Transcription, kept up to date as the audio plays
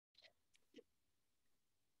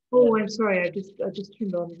Oh, I'm sorry. I just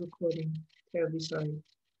turned on the recording. Terribly sorry.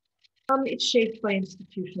 It's shaped by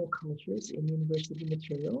institutional cultures in university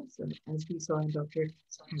materials, and as we saw in Dr.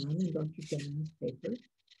 Han and Dr. Denham's paper.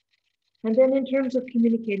 And then in terms of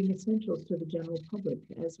communicating essentials to the general public,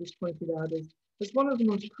 as was pointed out as one of the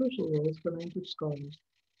most crucial roles for language scholars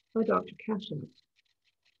by Dr. Cashin.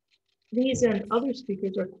 These and other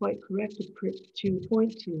speakers are quite correct to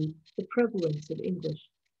point to the prevalence of English,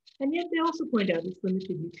 and yet they also point out its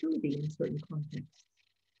limited utility in certain contexts.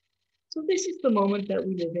 So this is the moment that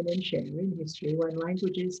we live in and share in history when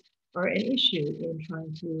languages are an issue in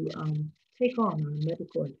trying to take on our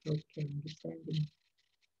medical and healthcare understanding.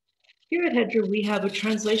 Here at HEDRA, we have a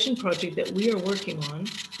translation project that we are working on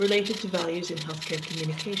related to values in healthcare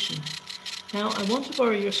communication. Now, I want to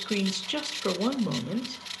borrow your screens just for one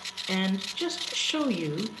moment and just show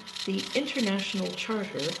you the International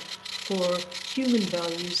Charter for Human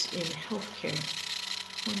Values in Healthcare.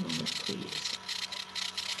 One moment, please.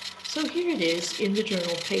 So here it is in the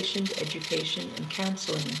journal Patient Education and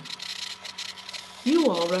Counseling. You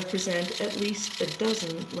all represent at least a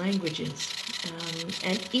dozen languages,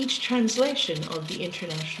 and each translation of the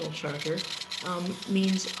International Charter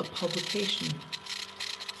means a publication.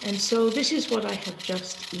 And so this is what I have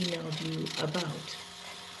just emailed you about.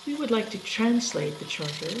 We would like to translate the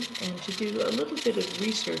Charter and to do a little bit of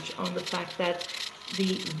research on the fact that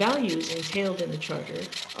the values entailed in the Charter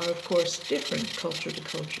are, of course, different culture to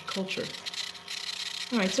culture.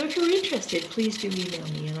 All right, so if you're interested, please do email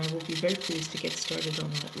me, and I will be very pleased to get started on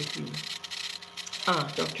that with you.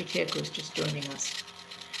 Dr. Tieko is just joining us.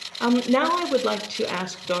 Now I would like to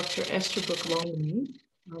ask Dr. Esterbrook Longman,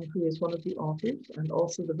 who is one of the authors and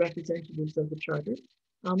also the representatives of the Charter,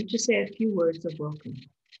 to say a few words of welcome.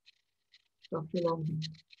 Dr. Longman.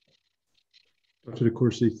 Dr.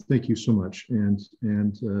 DeCoursey, thank you so much, and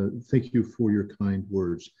thank you for your kind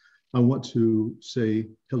words. I want to say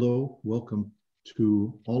hello, welcome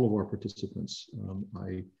to all of our participants.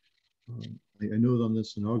 I know that on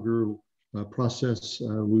this inaugural process,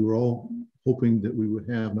 we were all hoping that we would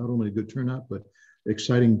have not only a good turnout, but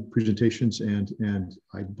exciting presentations, and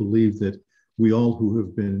I believe that we all who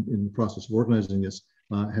have been in the process of organizing this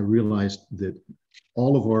have realized that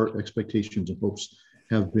all of our expectations and hopes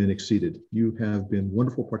have been exceeded. You have been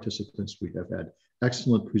wonderful participants. We have had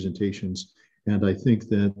excellent presentations, and I think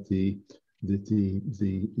that the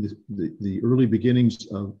early beginnings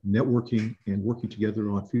of networking and working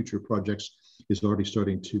together on future projects is already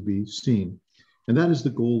starting to be seen. And that is the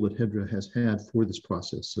goal that HEDRA has had for this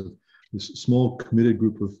process of this small committed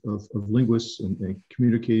group of linguists and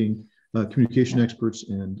communication experts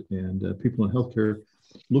and people in healthcare,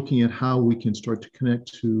 looking at how we can start to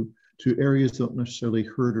connect to areas that aren't necessarily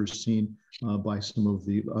heard or seen by some of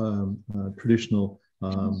the traditional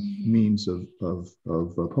means of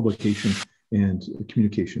publication and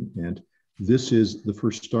communication. And this is the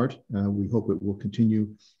first start. We hope it will continue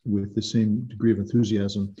with the same degree of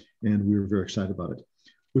enthusiasm, and we're very excited about it.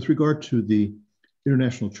 With regard to the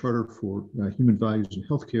International Charter for Human Values in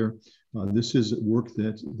Healthcare, this is work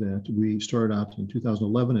that we started out in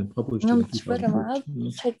 2011 and published in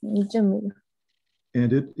 2014.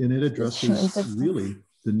 And it addresses really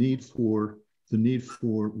the need for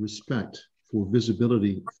respect, for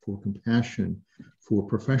visibility, for compassion, for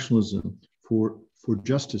professionalism, for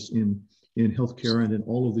justice in healthcare and in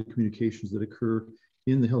all of the communications that occur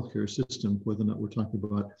in the healthcare system, whether or not we're talking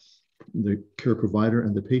about the care provider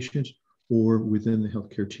and the patient or within the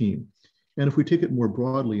healthcare team. And if we take it more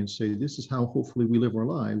broadly and say, this is how hopefully we live our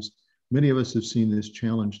lives, many of us have seen this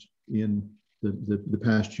challenged in the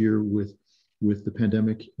past year with the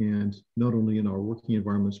pandemic, and not only in our working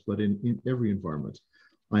environments, but in every environment.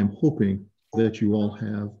 I'm hoping that you all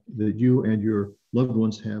that you and your loved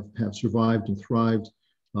ones have survived and thrived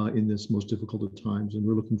in this most difficult of times. And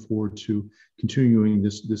we're looking forward to continuing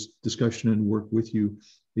this discussion and work with you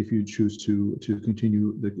if you choose to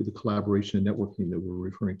continue the collaboration and networking that we're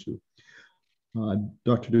referring to.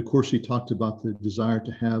 Dr. DeCoursey talked about the desire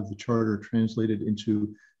to have the Charter translated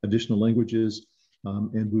into additional languages,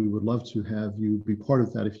 and we would love to have you be part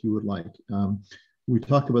of that if you would like. We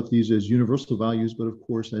talk about these as universal values, but of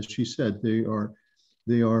course, as she said, they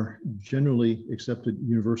are generally accepted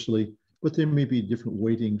universally, but there may be different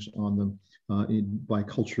weightings on them by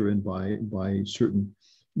culture and by certain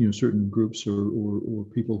groups or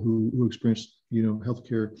people who experience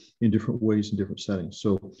healthcare in different ways in different settings.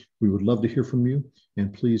 So we would love to hear from you,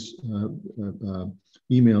 and please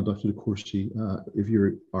email Dr. DeCoursey if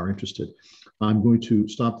you are interested. I'm going to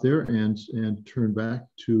stop there and turn back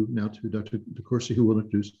to Dr. DeCoursey, who will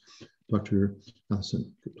introduce Dr.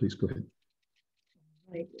 Allison. Please go ahead.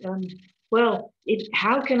 Right. Well,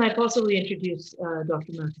 how can I possibly introduce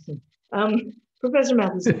Dr. Matheson? Professor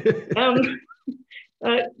Matheson,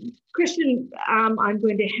 Christian, I'm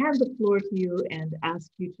going to hand the floor to you and ask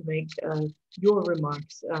you to make your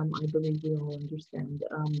remarks. I believe we all understand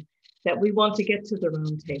that we want to get to the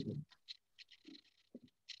round table.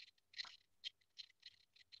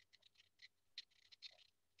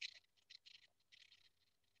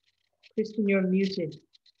 Christian, you're muted.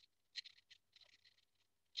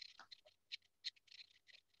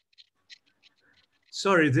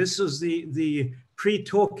 Sorry, this was the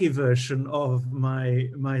pre-talkie version of my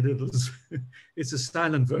little. It's a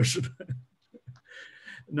silent version.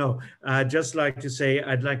 No, I'd just like to say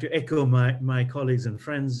I'd like to echo my colleagues and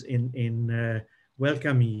friends in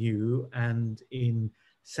welcoming you and in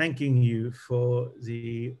thanking you for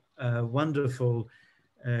the wonderful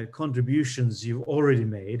contributions you've already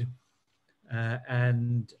made.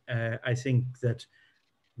 And I think that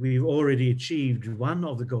we've already achieved one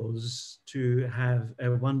of the goals, to have a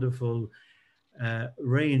wonderful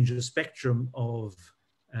range, a spectrum of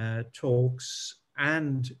talks,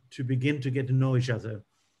 and to begin to get to know each other.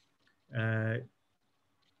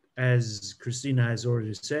 As Christina has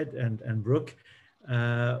already said, and Brooke,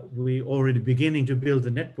 we're already beginning to build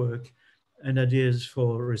a network and ideas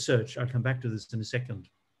for research. I'll come back to this in a second.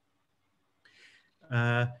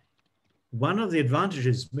 One of the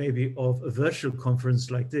advantages maybe of a virtual conference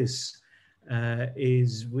like this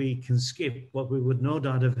is we can skip what we would no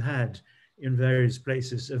doubt have had in various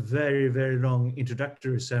places, a very, very long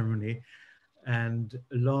introductory ceremony and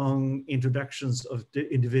long introductions of the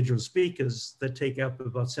individual speakers that take up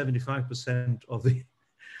about 75% of the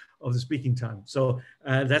speaking time. So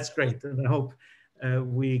that's great. And I hope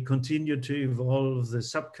we continue to evolve the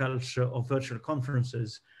subculture of virtual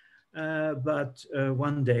conferences. But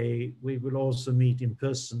one day we will also meet in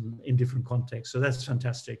person in different contexts. So that's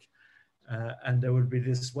fantastic. And there will be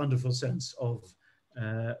this wonderful sense of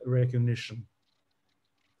recognition.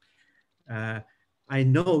 I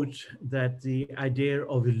note that the idea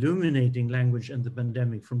of illuminating language and the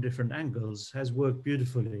pandemic from different angles has worked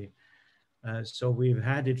beautifully. So we've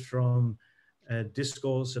had it from a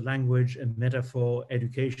discourse, a language, a metaphor,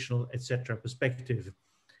 educational, etc. perspective.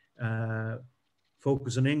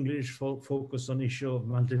 Focus on English, focus on issue of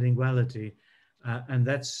multilinguality, and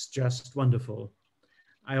that's just wonderful.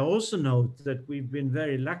 I also note that we've been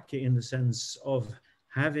very lucky in the sense of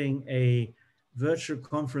having a virtual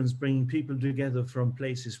conference bringing people together from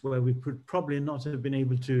places where we could probably not have been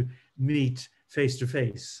able to meet face to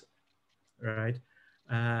face, right?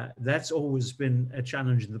 That's always been a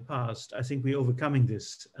challenge in the past. I think we're overcoming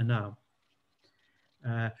this now.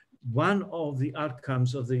 One of the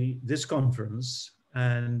outcomes of this conference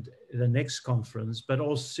and the next conference, but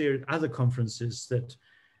also other conferences that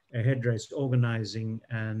HEDRA is organizing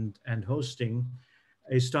and hosting,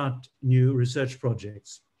 is start new research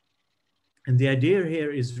projects. And the idea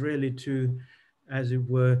here is really to, as it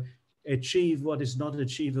were, achieve what is not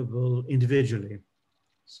achievable individually.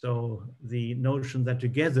 So the notion that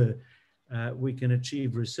together we can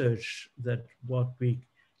achieve research that what we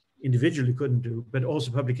individually couldn't do, but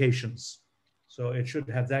also publications. So it should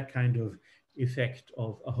have that kind of effect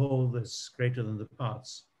of a whole that's greater than the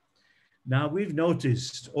parts. Now we've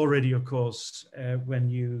noticed already, of course,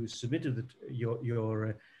 when you submitted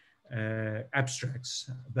your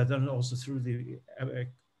abstracts, but then also through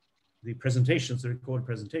the presentations, the recorded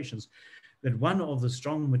presentations, that one of the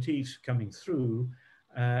strong motifs coming through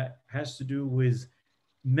has to do with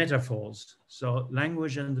metaphors. So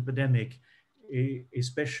language and the pandemic,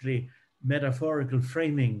 especially metaphorical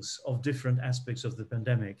framings of different aspects of the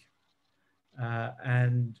pandemic.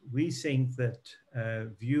 And we think that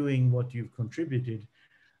viewing what you've contributed,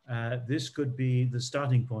 this could be the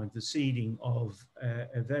starting point, the seeding of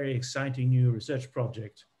a very exciting new research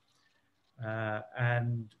project.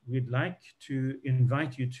 And we'd like to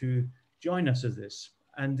invite you to join us at this.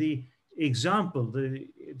 And the example, the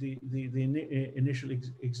initial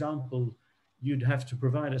example you'd have to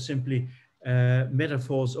provide us simply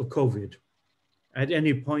metaphors of COVID. At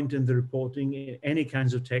any point in the reporting, any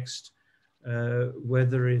kinds of text,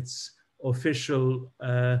 whether it's official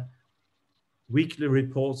weekly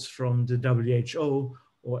reports from the WHO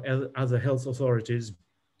or other health authorities,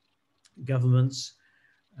 governments,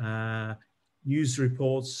 news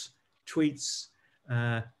reports, tweets,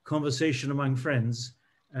 conversation among friends,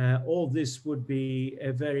 all this would be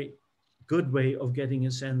a very good way of getting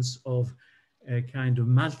a sense of a kind of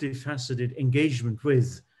multifaceted engagement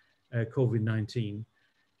with COVID-19.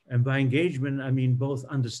 And by engagement, I mean both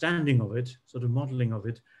understanding of it, sort of modeling of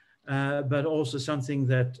it, but also something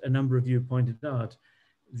that a number of you pointed out,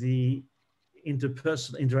 the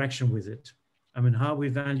interpersonal interaction with it. I mean, how we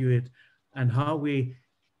value it and how we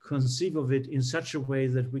conceive of it in such a way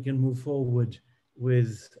that we can move forward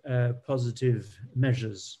with positive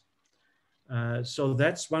measures. So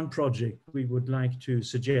that's one project we would like to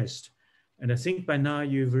suggest. And I think by now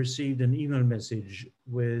you've received an email message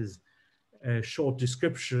with a short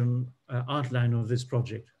description, outline of this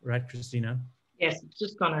project, right, Christina? Yes, it's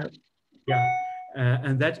just gone out. Yeah,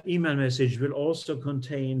 and that email message will also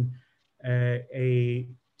contain a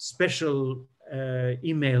special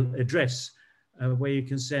email address where you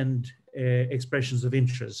can send expressions of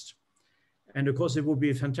interest. And of course, it would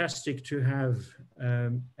be fantastic to have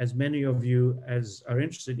as many of you as are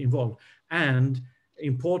interested involved. And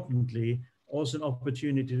importantly, also an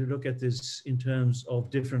opportunity to look at this in terms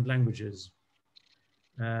of different languages.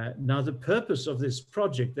 Now, the purpose of this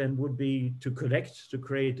project then would be to collect, to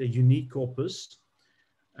create a unique corpus,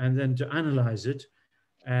 and then to analyze it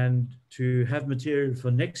and to have material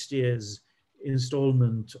for next year's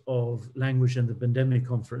installment of Language and the Pandemic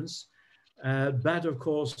Conference. But of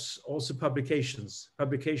course, also publications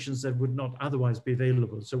that would not otherwise be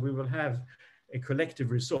available. So we will have a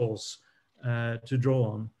collective resource to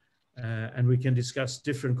draw on, and we can discuss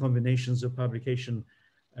different combinations of publication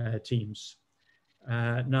teams.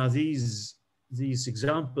 Now, these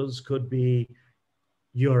examples could be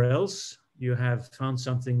URLs. You have found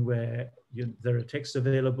something where there are texts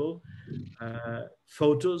available,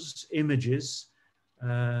 photos, images,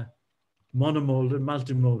 monomodal,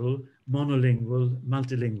 multimodal, monolingual,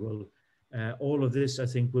 multilingual. All of this, I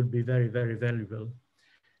think, would be very, very valuable.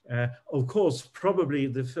 Of course, probably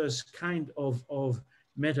the first kind of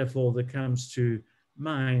metaphor that comes to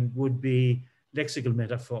mind would be lexical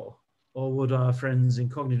metaphor, or what our friends in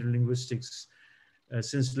cognitive linguistics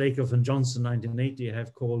since Lakoff and Johnson 1980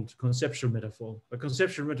 have called conceptual metaphor. A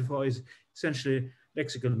conceptual metaphor is essentially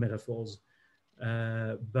lexical metaphors,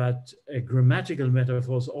 but a grammatical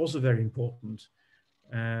metaphor is also very important.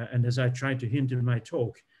 And as I tried to hint in my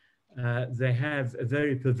talk, they have a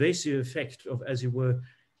very pervasive effect of, as it were,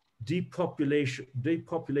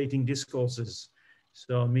 depopulating discourses.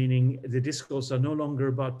 So meaning the discourse are no longer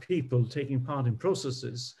about people taking part in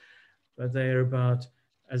processes, but they are about,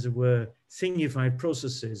 as it were, thingified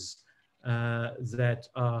processes that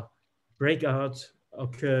are break out,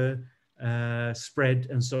 occur, spread,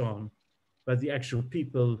 and so on. But the actual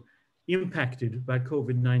people impacted by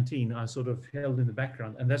COVID-19 are sort of held in the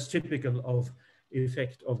background, and that's typical of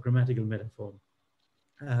effect of grammatical metaphor.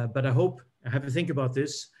 But I hope I have to think about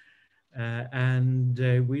this, and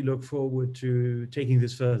we look forward to taking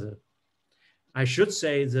this further. I should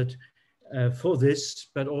say that for this,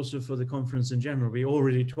 but also for the conference in general, we're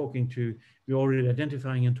already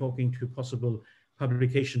identifying and talking to possible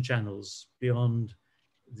publication channels beyond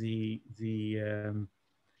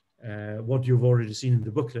what you've already seen in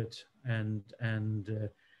the booklet and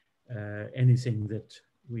anything that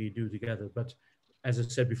we do together. But as I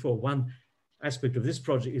said before, one aspect of this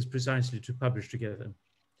project is precisely to publish together.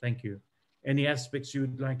 Thank you. Any aspects you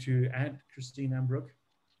would like to add, Christine and Brooke?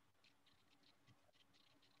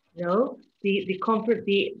 No, the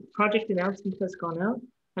project announcement has gone out,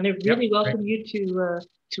 and I really welcome you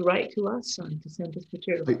to write to us and to send us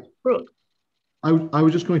material. Brooke. I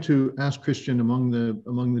was just going to ask Christian, among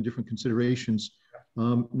the different considerations,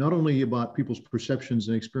 not only about people's perceptions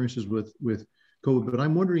and experiences with COVID, but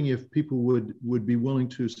I'm wondering if people would be willing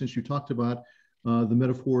to, since you talked about the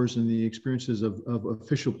metaphors and the experiences of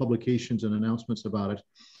official publications and announcements about it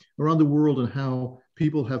around the world, and how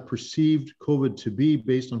people have perceived COVID to be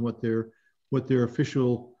based on what their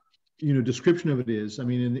official description of it is. I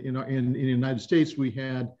mean, in the United States, we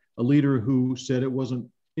had a leader who said it wasn't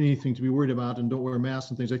anything to be worried about and don't wear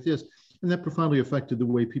masks and things like this, and that profoundly affected the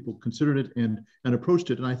way people considered it and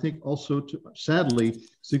approached it. And I think also, sadly,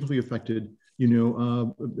 significantly affected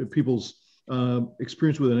people's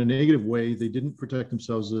experience with it in a negative way. They didn't protect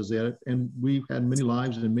themselves as they had it, and we had many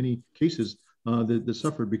lives and many cases that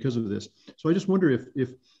suffered because of this. So I just wonder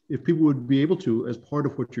if people would be able to, as part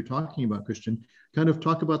of what you're talking about, Christian, kind of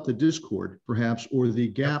talk about the discord, perhaps, or the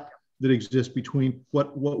gap that exists between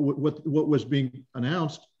what was being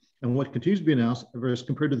announced and what continues to be announced as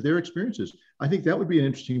compared to their experiences. I think that would be an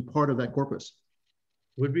interesting part of that corpus.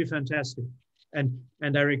 Would be fantastic. And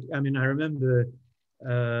I remember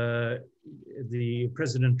the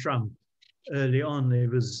President Trump early on,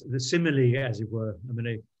 it was the simile, as it were. I mean,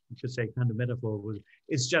 you could say kind of metaphor was,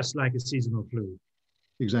 it's just like a seasonal flu.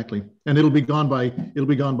 Exactly, and it'll be gone by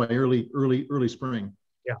early spring.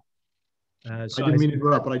 Yeah. So I didn't mean to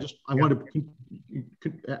interrupt, but I wanted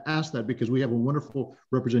to ask that because we have a wonderful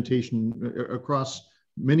representation across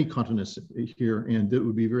many continents here, and it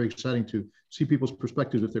would be very exciting to see people's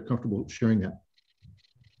perspectives if they're comfortable sharing that.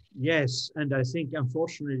 Yes, and I think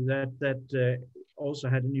unfortunately that also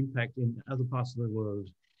had an impact in other parts of the world.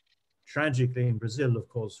 Tragically, in Brazil, of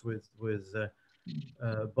course, with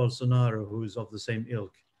Bolsonaro, who is of the same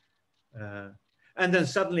ilk. And then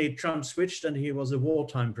suddenly Trump switched, and he was a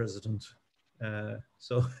wartime president.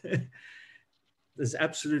 So this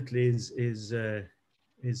absolutely is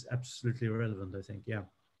absolutely relevant, I think. Yeah.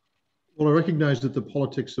 Well, I recognize that the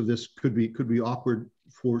politics of this could be awkward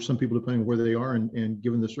for some people depending on where they are and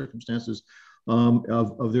given the circumstances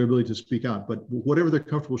of their ability to speak out. But whatever they're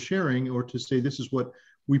comfortable sharing, or to say this is what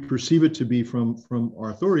we perceive it to be from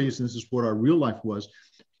our authorities, and this is what our real life was,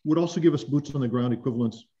 would also give us boots on the ground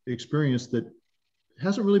equivalent experience that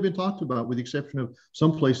hasn't really been talked about, with the exception of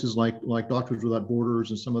some places like Doctors Without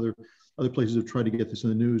Borders and some other places have tried to get this in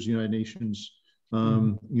the news, United Nations,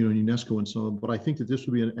 UNESCO and so on. But I think that this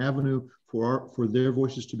would be an avenue for their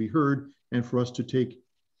voices to be heard, and for us to take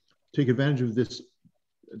advantage of this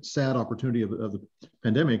sad opportunity of the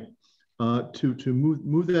pandemic to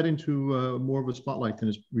move that into more of a spotlight than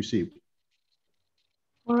is received.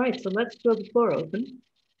 All right, so let's throw the floor open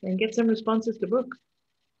and get some responses to Brooke.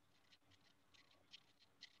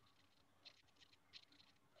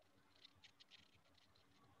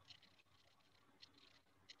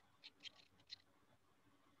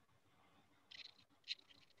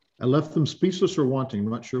 I left them speechless or wanting,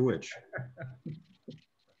 I'm not sure which.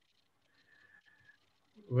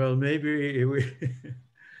 Well, maybe we,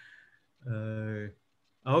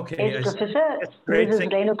 okay. Yes, Professor, this is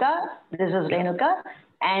Renuka,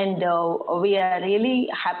 and we are really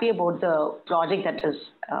happy about the project that is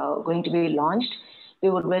going to be launched.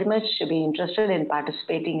 We would very much be interested in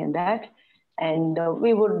participating in that, and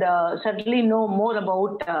we would certainly know more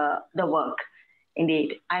about the work.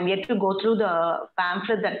 Indeed, I'm yet to go through the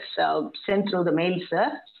pamphlet that's sent through the mail,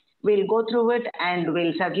 sir. We'll go through it and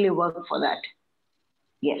we'll certainly work for that.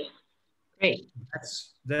 Yes. Great.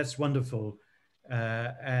 That's wonderful.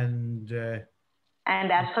 And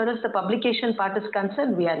as far as the publication part is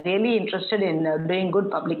concerned, we are really interested in doing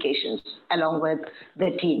good publications along with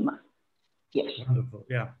the team. Yes. Wonderful.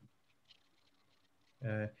 Yeah.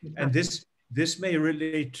 And this may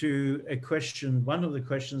relate to a question, one of the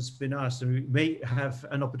questions been asked, and we may have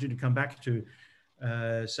an opportunity to come back to.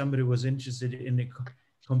 Somebody was interested in a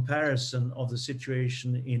comparison of the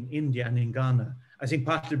situation in India and in Ghana. I think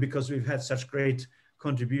partly because we've had such great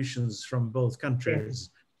contributions from both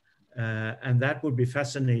countries. And that would be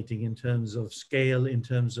fascinating in terms of scale, in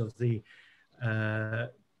terms of the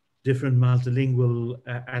different multilingual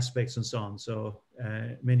aspects and so on. So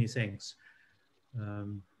many things.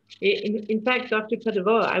 In fact, Dr.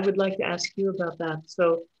 Kadavoa, I would like to ask you about that.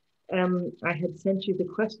 So I had sent you the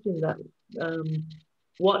question that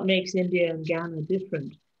what makes India and Ghana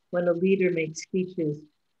different? When a leader makes speeches,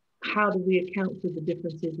 how do we account for the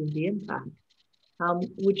differences in the impact?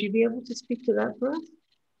 Would you be able to speak to that for us?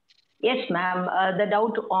 Yes, ma'am. The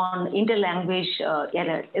doubt on interlanguage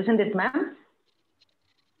error, isn't it, ma'am?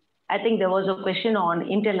 I think there was a question on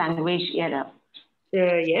interlanguage error.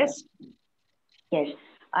 Yes. Yes.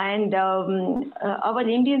 And our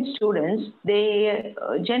Indian students, they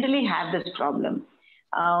generally have this problem.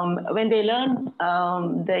 When they learn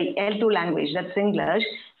the L2 language, that's English,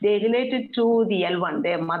 they relate it to the L1,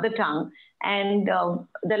 their mother tongue. And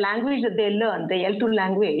the language that they learn, the L2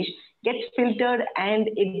 language, gets filtered and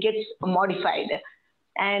it gets modified.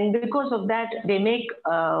 And because of that, they make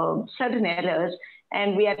certain errors.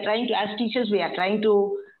 And we are trying to, as teachers, we are trying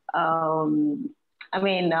to,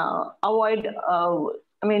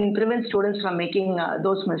 prevent students from making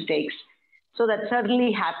those mistakes. So that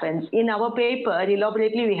certainly happens. In our paper,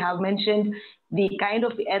 elaborately, we have mentioned the kind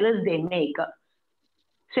of errors they make.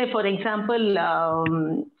 Say, for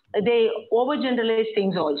example, they overgeneralize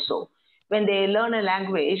things also. When they learn a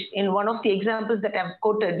language, in one of the examples that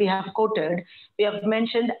we have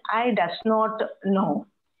mentioned, I does not know.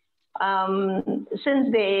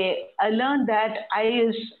 Since they learned that I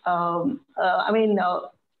is,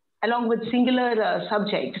 along with singular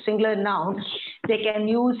subject, singular noun, they can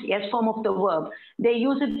use S form of the verb. They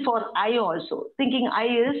use it for I also, thinking I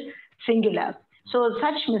is singular. So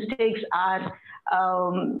such mistakes are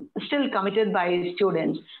still committed by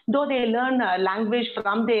students. Though they learn language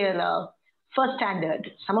from their first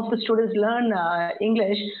standard. Some of the students learn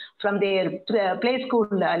English from their play school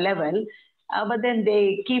level, but then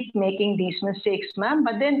they keep making these mistakes, ma'am.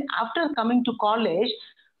 But then after coming to college,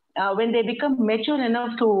 when they become mature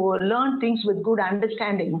enough to learn things with good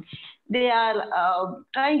understanding, they are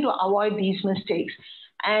trying to avoid these mistakes.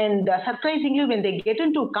 And surprisingly, when they get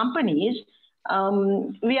into companies,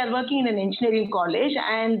 We are working in an engineering college,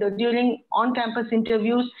 and during on-campus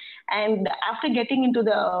interviews and after getting into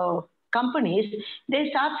the companies, they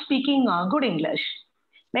start speaking good English.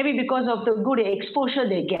 Maybe because of the good exposure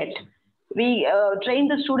they get. We train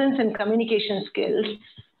the students in communication skills,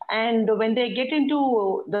 and when they get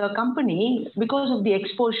into the company, because of the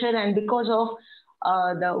exposure and because of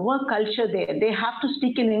the work culture there, they have to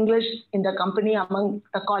speak in English in the company among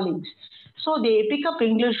the colleagues. So they pick up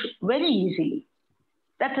English very easily.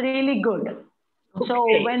 That's really good. Okay. So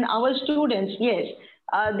when our students, yes,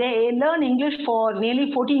 they learn English for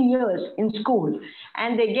nearly 14 years in school,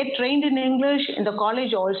 and they get trained in English in the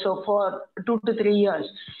college also for 2 to 3 years.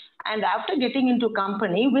 And after getting into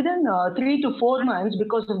company, within 3 to 4 months,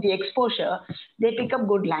 because of the exposure, they pick up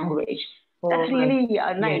good language. That's really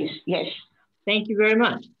nice. Yes. Thank you very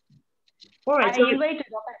much. All right. I invite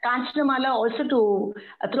Dr. Kanchanamala also to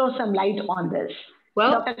throw some light on this.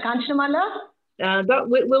 Well, Dr. Kanchanamala?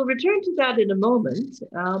 We'll return to that in a moment.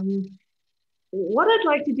 What I'd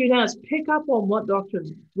like to do now is pick up on what Dr.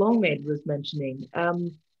 Longmaid was mentioning.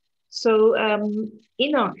 Enoch,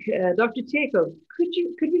 Dr. Tieko,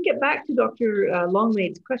 could we get back to Dr.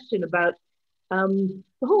 Longmaid's question about the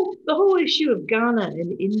whole issue of Ghana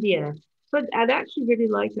and India? So I'd actually really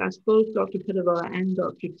like to ask both Dr. Pedava and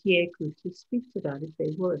Dr. Tieko to speak to that if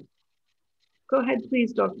they would. Go ahead,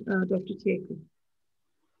 please, Dr. Tieko.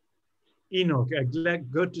 Enoch,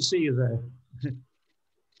 good to see you there.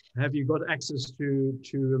 Have you got access to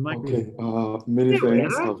a microphone? Okay, many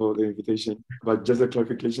thanks for the invitation. But just a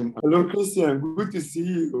clarification. Hello, Christian. Good to see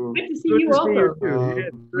you. Good to see you also.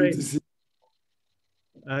 Good to see you.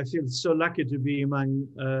 I feel so lucky to be among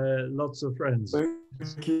lots of friends.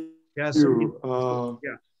 Thank you. Yeah.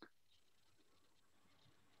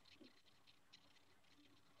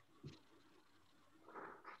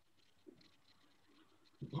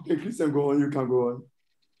 Okay, Christian, go on. You can go on.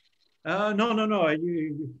 No.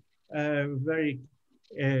 Very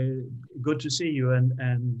good to see you.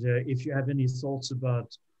 And if you have any thoughts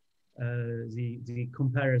about the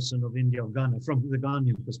comparison of India or Ghana from the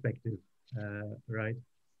Ghanaian perspective, right?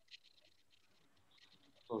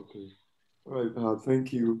 Okay. All right.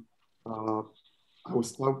 Thank you. I will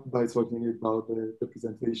start by talking about the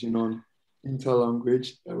presentation on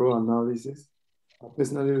interlanguage error analysis.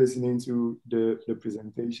 Personally listening to the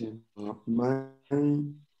presentation, my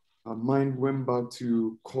mind went back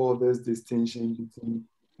to Calder's distinction between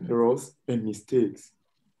errors and mistakes.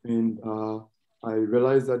 And I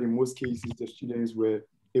realized that in most cases, the students were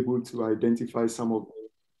able to identify some of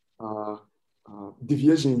the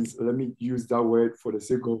deviations. Let me use that word for the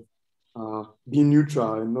sake of being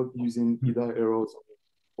neutral and not using either errors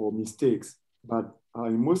or mistakes. But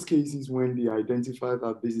in most cases, when they identify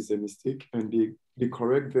that this is a mistake and they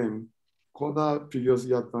correct them, Calder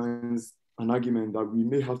previously advanced an argument that we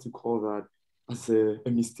may have to call that as a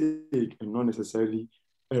mistake and not necessarily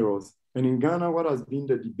errors. And in Ghana, what has been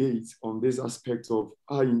the debate on this aspect of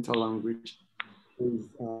our interlanguage is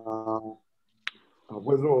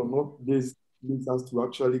whether or not this leads us to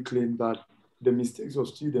actually claim that the mistakes of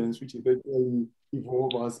students, which eventually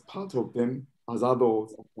evolve as part of them as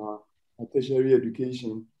adults of tertiary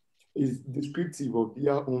education, is descriptive of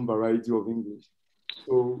their own variety of English.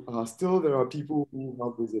 So still there are people who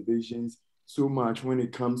have reservations so much when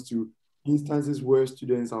it comes to instances where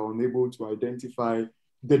students are unable to identify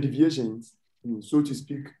the deviations, so to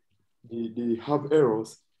speak. They have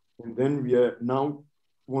errors, and then we are now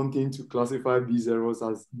wanting to classify these errors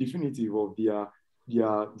as definitive of their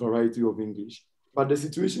variety of English. But the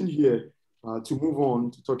situation here, to move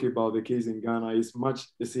on to talk about the case in Ghana, is much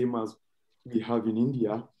the same as we have in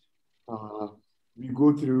India. We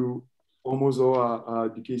go through almost all our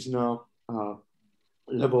educational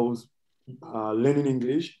levels, learning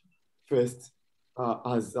English first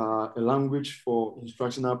as a language for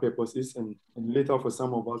instructional purposes, and later for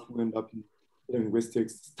some of us who end up in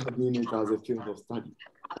linguistics, studying it as a field of study.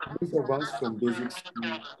 Most of us from basic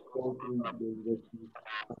school all through the university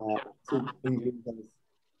take English as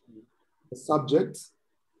a subject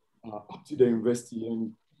up to the university,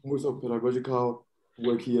 and most of pedagogical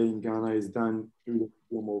work here in Ghana is done through the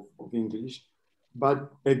form of English. But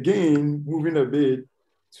again, moving a bit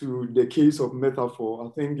to the case of metaphor,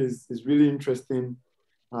 I think is really interesting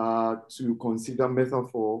to consider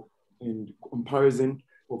metaphor in comparison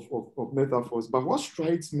of metaphors. But what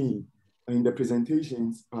strikes me in the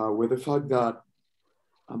presentations were the fact that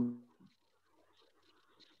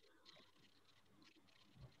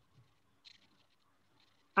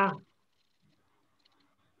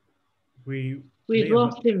we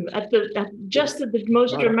lost him just at the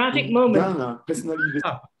most dramatic moment. Ghana, personally,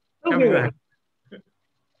 coming back.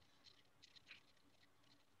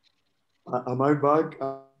 Am I back?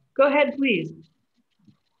 Go ahead, please.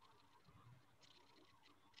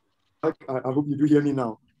 I hope you do hear me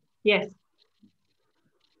now. Yes.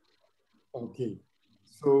 Okay.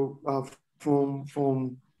 So I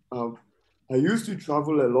used to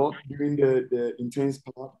travel a lot during the intense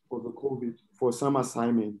part of the COVID for some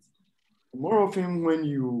assignments. More often when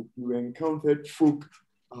you encountered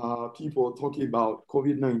people talking about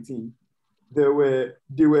COVID-19, they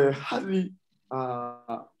were hardly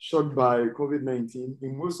shocked by COVID-19.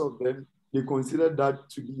 In most of them, they considered that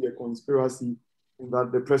to be a conspiracy and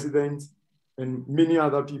that the president and many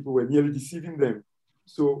other people were merely deceiving them.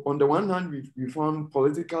 So on the one hand, we found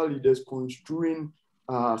political leaders construing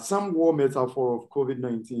some war metaphor of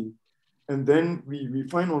COVID-19. And then we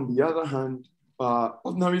find on the other hand,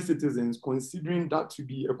 ordinary citizens considering that to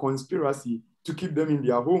be a conspiracy to keep them in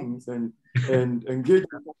their homes and engage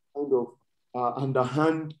in some kind of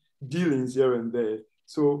underhand dealings here and there.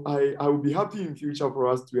 So I would be happy in future for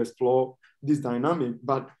us to explore this dynamic,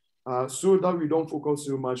 but so that we don't focus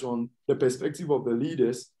so much on the perspective of the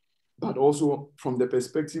leaders, but also from the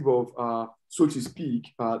perspective of, so to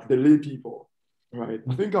speak, the lay people, right?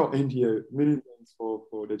 I think I'll end here. Many thanks for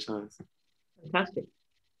the chance. Fantastic.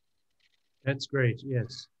 That's great,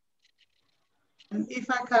 yes. If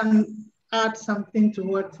I can add something to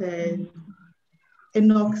what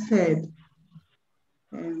Enoch said.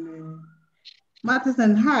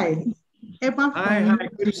 Matheson, hi. Emma from hi,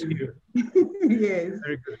 good to see you. Yes.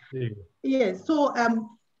 Very good to see you. Yes, so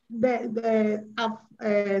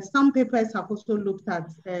some papers have also looked at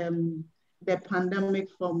the pandemic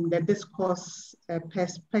from the discourse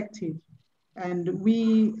perspective. And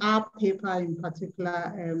our paper in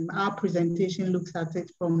particular, our presentation looks at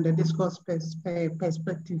it from the discourse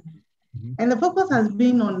perspective. Mm-hmm. And the focus has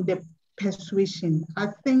been on the persuasion. I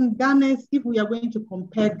think if we are going to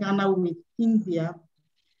compare Ghana with India,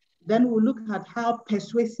 then we'll look at how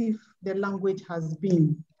persuasive the language has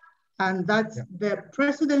been. And that the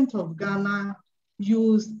president of Ghana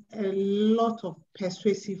used a lot of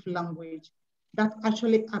persuasive language that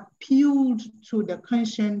actually appealed to the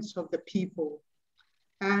conscience of the people.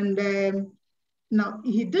 And now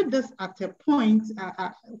he did this at a point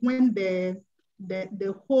when the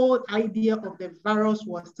whole idea of the virus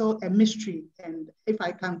was still a mystery, and if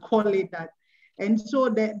I can call it that. And so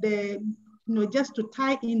just to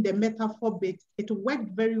tie in the metaphor bit, it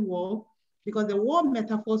worked very well because the war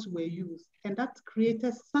metaphors were used, and that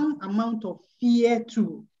created some amount of fear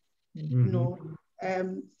too. Mm-hmm.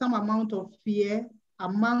 Some amount of fear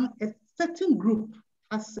among a certain group,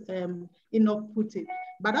 as Enoch put it.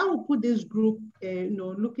 But I will put this group,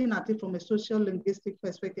 looking at it from a social linguistic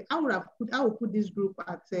perspective, I would put this group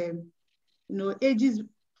at, ages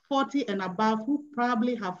 40 and above, who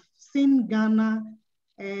probably have seen Ghana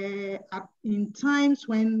in times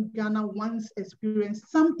when Ghana once experienced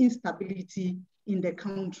some instability in the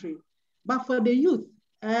country. But for the youth,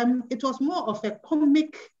 it was more of a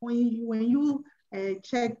comic when you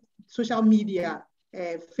check social media,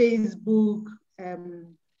 Facebook,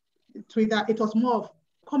 Twitter, it was more of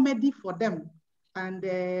comedy for them. And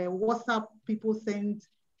WhatsApp, people sent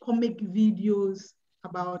comic videos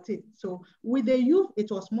about it. So with the youth,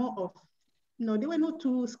 it was more of, they were not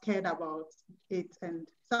too scared about it, and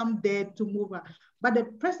some dared to move on. But the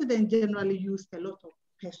president generally used a lot of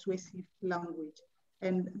persuasive language,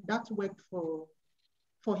 and that worked for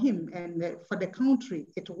him and for the country.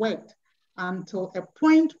 It worked until a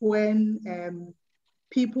point when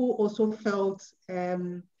people also felt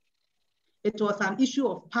it was an issue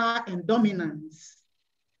of power and dominance.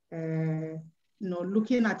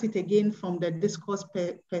 Looking at it again from the discourse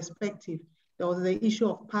perspective, there was the issue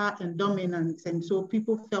of power and dominance. And so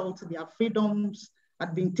people felt their freedoms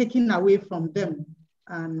had been taken away from them.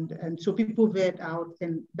 And so people veered out,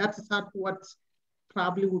 and that's what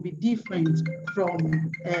probably will be different from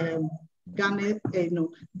Ghana,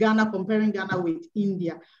 comparing Ghana with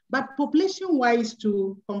India. But population-wise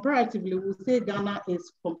too, comparatively, we'll say Ghana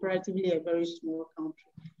is comparatively a very small country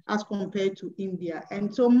as compared to India.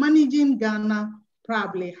 And so managing Ghana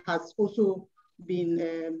probably has also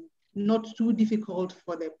been not too difficult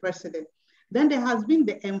for the president. Then there has been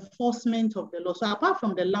the enforcement of the law. So apart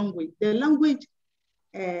from the language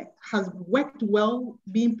has worked well,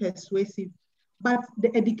 being persuasive, but the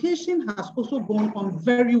education has also gone on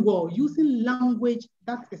very well, using language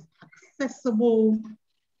that is accessible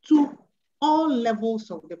to all levels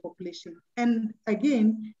of the population. And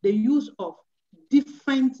again, the use of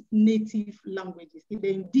different native languages,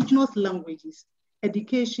 the indigenous languages.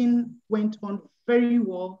 Education went on very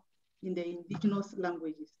well in the indigenous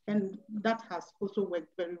languages. And that has also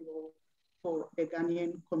worked very well for the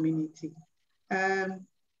Ghanaian community.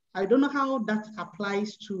 I don't know how that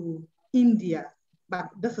applies to India, but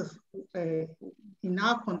this is, in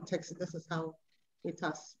our context, this is how it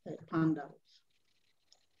has panned out.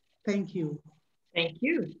 Thank you. Thank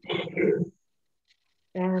you.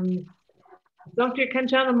 Dr.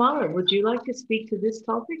 Kanchanamala, would you like to speak to this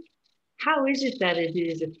topic? How is it that it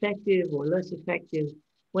is effective or less effective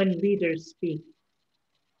when leaders speak?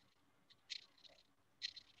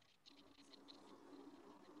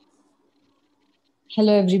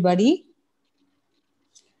 Hello, everybody.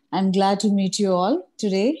 I'm glad to meet you all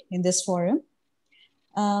today in this forum.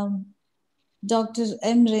 Dr.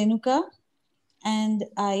 M. Renuka and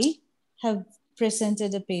I have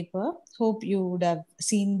presented a paper. Hope you would have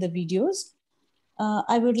seen the videos.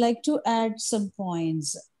 I would like to add some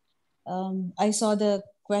points. I saw the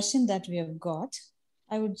question that we have got.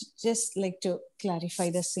 I would just like to clarify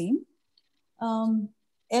the same.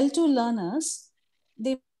 L2 learners,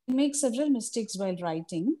 they make several mistakes while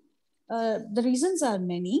writing. The reasons are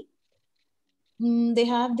many. They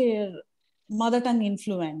have their mother tongue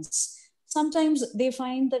influence. Sometimes they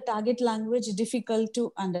find the target language difficult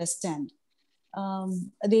to understand.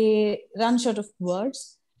 They run short of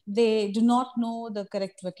words. They do not know the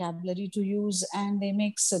correct vocabulary to use, and they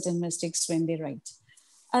make certain mistakes when they write.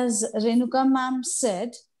 As Renuka ma'am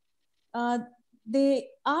said, they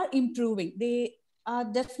are improving. They are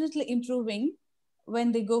definitely improving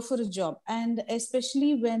when they go for a job, and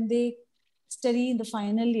especially when they study in the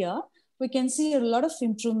final year, we can see a lot of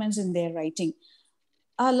improvements in their writing.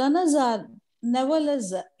 Our learners are never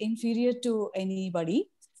less inferior to anybody.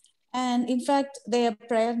 And in fact, their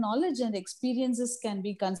prior knowledge and experiences can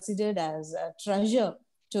be considered as a treasure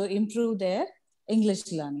to improve their English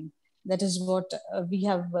learning. That is what we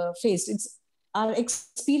have faced. It's our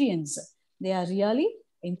experience. They are really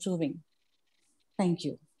improving. Thank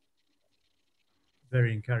you.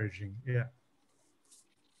 Very encouraging, yeah.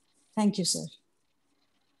 Thank you, sir.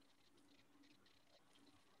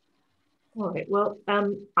 All right, well,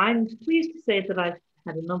 I'm pleased to say that I've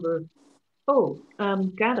had a number of,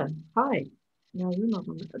 Gada, hi. No, you're not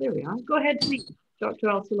on the, there we are. Go ahead, please, Dr.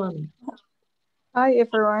 Al-Salami. Hi,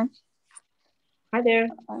 everyone. Hi there.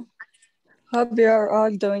 Hope you are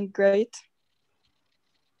all doing great.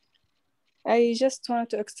 I just want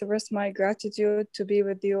to express my gratitude to be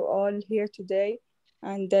with you all here today.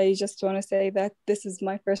 And I just want to say that this is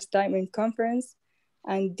my first time in conference.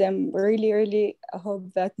 And I'm really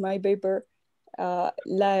hope that my paper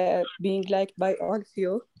being liked by all of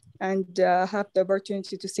you, and have the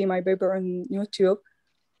opportunity to see my paper on YouTube.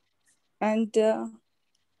 And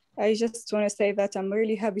I just want to say that I'm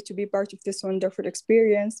really happy to be part of this wonderful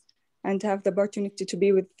experience and have the opportunity to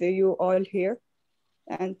be with you all here.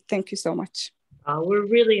 And thank you so much. We're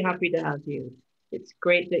really happy to have you. It's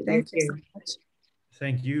great that you're here. So much.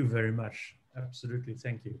 Thank you very much. Absolutely,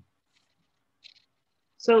 thank you.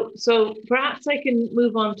 So perhaps I can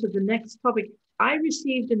move on to the next topic. I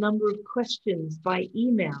received a number of questions by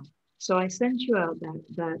email. So I sent you out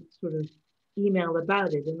that sort of email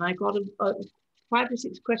about it, and I got 5 or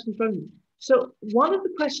 6 questions from you. So one of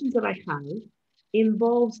the questions that I have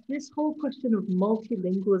involves this whole question of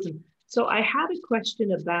multilingualism. So I had a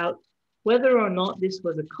question about whether or not this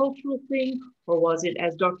was a cultural thing, or was it,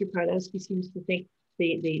 as Dr. Pardowski seems to think,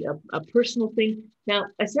 a personal thing. Now,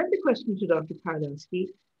 I sent the question to Dr. Pardowski.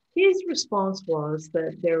 His response was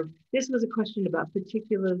that this was a question about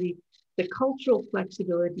particularly the cultural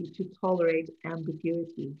flexibility to tolerate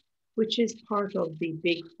ambiguity, which is part of the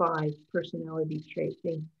Big 5 personality trait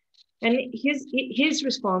thing. And his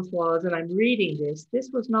response was, and I'm reading this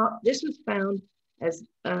was found as,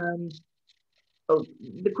 the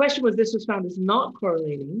question was, this was found as not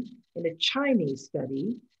correlating in a Chinese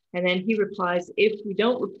study. And then he replies, if we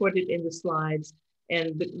don't report it in the slides,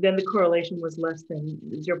 and then the correlation was less than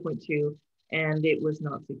 0.2, and it was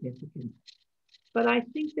not significant. But I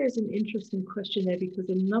think there's an interesting question there, because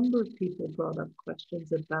a number of people brought up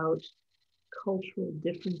questions about cultural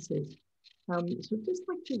differences. So I'd just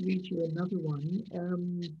like to read you another one.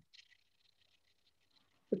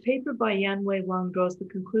 The paper by Yanwei Wang draws the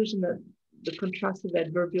conclusion that the contrastive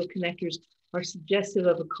adverbial connectors are suggestive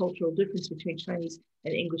of a cultural difference between Chinese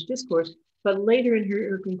and English discourse, but later in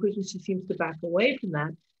her conclusion, she seems to back away from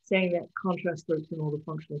that, saying that contrast lurks in all the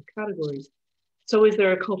functional categories. So is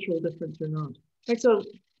there a cultural difference or not? Right, so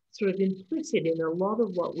sort of implicit in a lot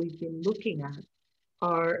of what we've been looking at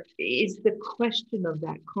is the question of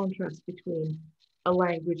that contrast between a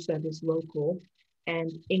language that is local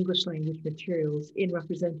and English language materials in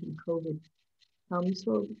representing COVID. So I just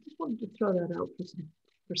wanted to throw that out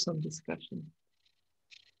for some discussion.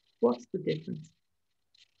 What's the difference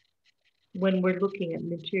when we're looking at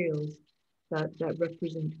materials that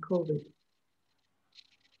represent COVID?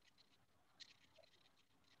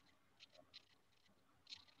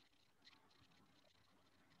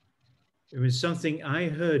 It was something I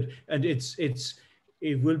heard, and it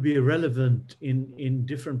will be relevant in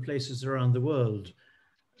different places around the world.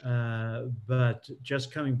 But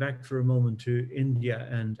just coming back for a moment to India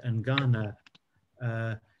and Ghana,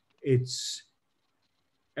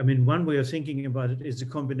 I mean, one way of thinking about it is a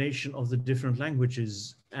combination of the different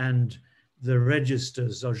languages and the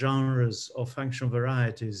registers or genres or functional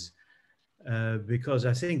varieties, because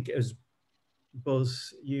I think, as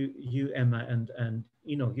both you Emma, and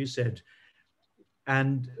Enoch, you said,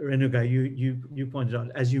 and Renuga, you pointed out,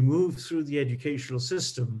 as you move through the educational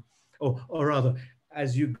system, or rather,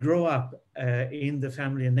 as you grow up in the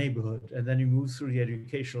family and neighborhood, and then you move through the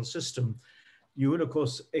educational system, you will, of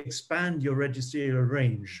course, expand your registral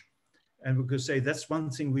range. And we could say that's one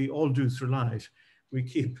thing we all do through life. We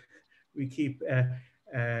keep you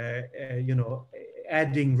know,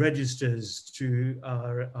 adding registers to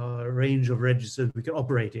our range of registers we can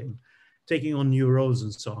operate in, taking on new roles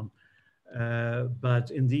and so on.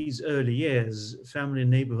 But in these early years, family and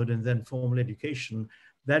neighborhood and then formal education,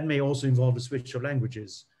 that may also involve a switch of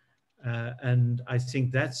languages. And I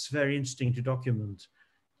think that's very interesting to document.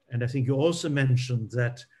 And I think you also mentioned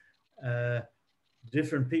that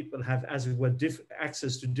different people have, as it were,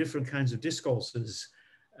 access to different kinds of discourses,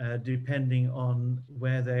 depending on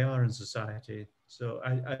where they are in society. So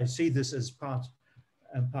I see this as part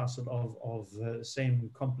and parcel of the same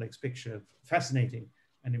complex picture, fascinating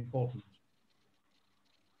and important.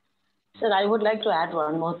 Sir, I would like to add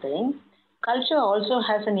one more thing. Culture also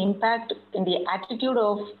has an impact in the attitude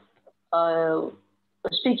of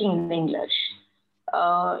speaking in English.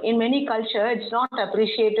 In many cultures, it's not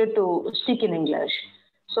appreciated to speak in English.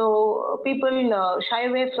 So people shy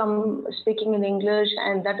away from speaking in English,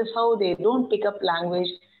 and that is how they don't pick up language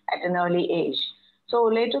at an early age. So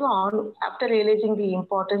later on, after realizing the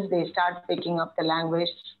importance, they start picking up the language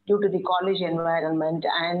due to the college environment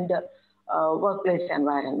and workplace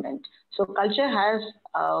environment. So culture has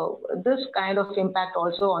this kind of impact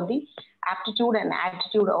also on the aptitude and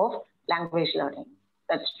attitude of language learning.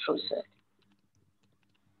 That's true, sir.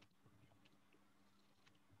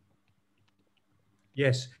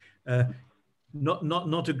 Yes,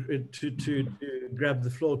 not to grab the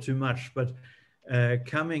floor too much, but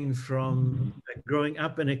coming from growing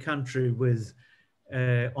up in a country with,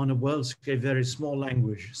 on a world scale, very small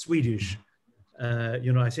language, Swedish.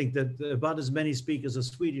 You know, I think that about as many speakers of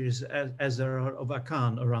Swedish as there are of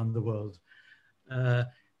Akan around the world.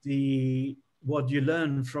 What you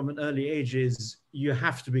learn from an early age is you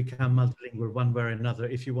have to become multilingual one way or another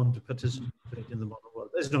if you want to participate in the modern world.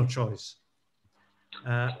 There's no choice.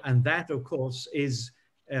 And that, of course, is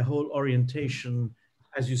a whole orientation,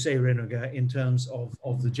 as you say, Renuga, in terms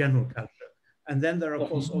of the general culture. And then there are, of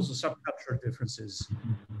course, also subcultural differences,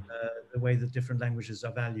 the way that different languages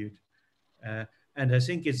are valued. And I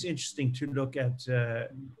think it's interesting to look at,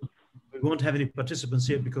 we won't have any participants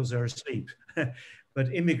here because they're asleep,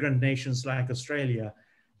 but immigrant nations like Australia,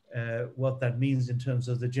 what that means in terms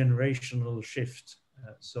of the generational shift.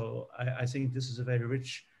 So I think this is a very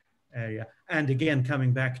rich area. And again,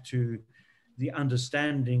 coming back to the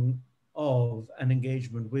understanding of an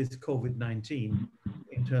engagement with COVID-19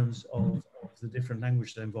 in terms of the different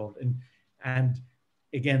languages involved. And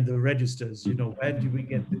again, the registers, you know, where do we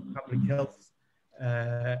get the public health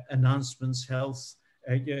announcements,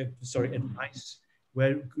 advice?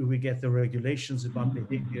 Where do we get the regulations about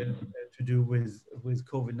behavior to do with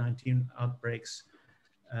COVID-19 outbreaks?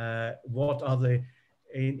 What are the,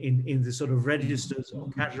 in the sort of registers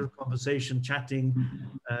of casual conversation, chatting,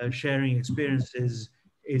 sharing experiences,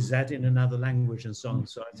 is that in another language and so on?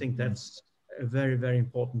 So I think that's very, very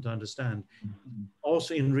important to understand.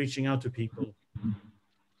 Also in reaching out to people,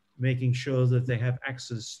 making sure that they have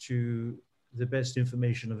access to the best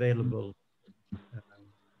information available.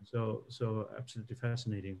 So absolutely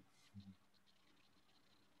fascinating.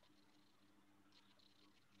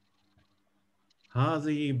 How are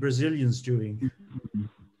the Brazilians doing?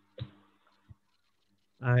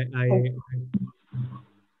 I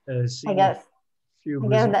guess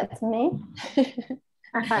that's me.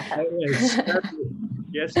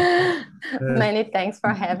 Yes. Many thanks for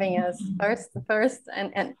having us. First,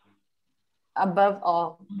 and above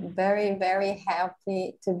all, very, very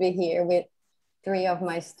happy to be here with 3 of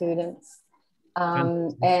my students.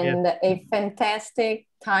 And a fantastic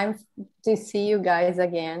time to see you guys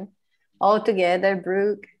again. All together,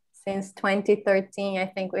 Brooke, since 2013, I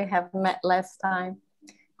think we have met last time,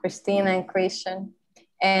 Christina and Christian.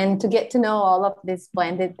 and to get to know all of these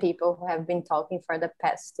splendid people who have been talking for the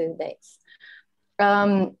past 2 days.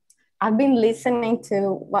 I've been listening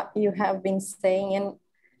to what you have been saying, and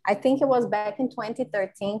I think it was back in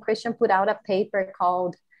 2013, Christian put out a paper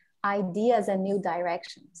called Ideas and New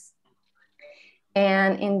Directions.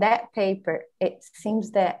 And in that paper, it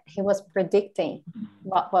seems that he was predicting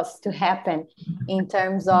what was to happen in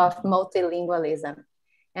terms of multilingualism.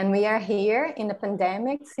 And we are here in a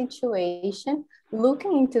pandemic situation,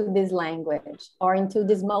 looking into this language or into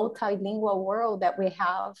this multilingual world that we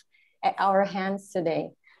have at our hands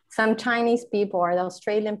today. Some Chinese people or the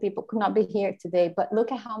Australian people could not be here today, but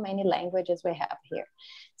look at how many languages we have here.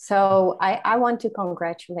 So I want to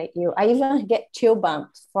congratulate you. I even get chill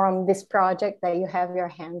bumps from this project that you have your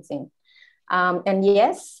hands in. And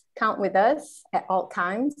yes, count with us at all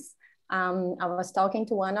times. I was talking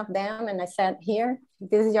to one of them and I said, here,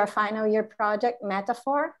 this is your final year project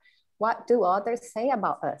metaphor. What do others say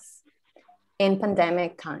about us in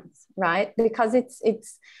pandemic times, right? Because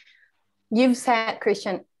you've said,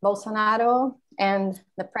 Christian, Bolsonaro and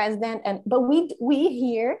the president, but we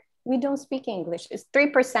here, we don't speak English. It's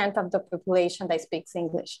 3% of the population that speaks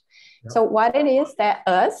English. Yep. So what it is that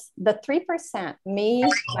us, the 3%, me,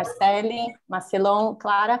 Marceli, Marcelon,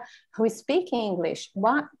 Clara, who speak English,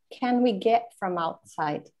 what can we get from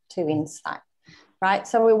outside to inside, right?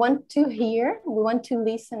 So we want to hear, we want to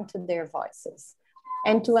listen to their voices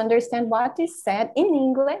and to understand what is said in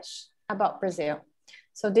English about Brazil.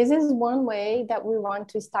 So this is one way that we want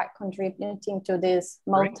to start contributing to this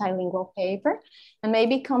multilingual paper, and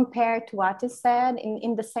maybe compare to what is said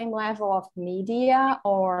in the same level of media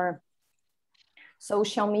or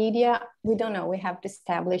social media. We don't know, we have to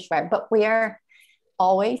establish where, but we are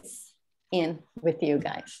always in with you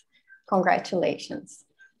guys. Congratulations.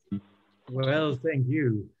 Well, thank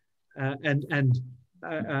you. I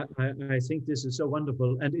think this is so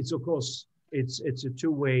wonderful. And it's, of course, it's a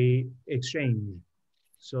two-way exchange.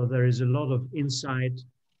 So there is a lot of insight,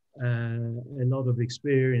 a lot of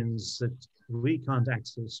experience that we can't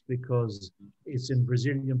access because it's in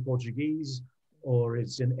Brazilian Portuguese, or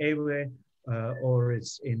it's in Ewe, or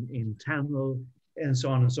it's in Tamil, and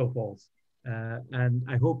so on and so forth. And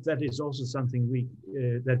I hope that is also something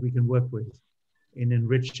that we can work with in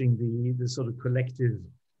enriching the sort of collective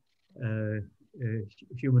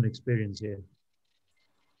human experience here.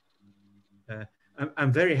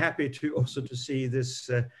 I'm very happy to also to see this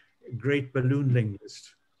great balloon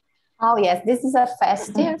linguist. Oh yes, this is a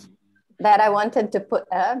festive that I wanted to put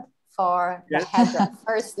up for the HEDRA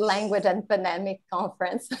First Language and Pandemic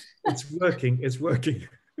Conference. It's working, it's working.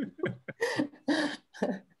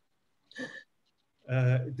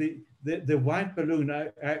 The white balloon,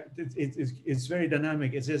 it's very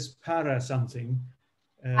dynamic. It says para something.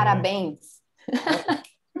 Parabéns.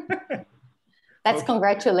 That's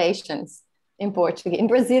congratulations. In Portuguese, in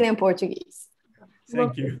Brazilian Portuguese.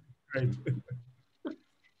 Thank you. Great.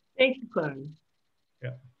 Thank you, Clara.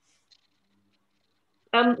 Yeah.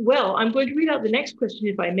 Well, I'm going to read out the next question,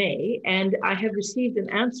 if I may, and I have received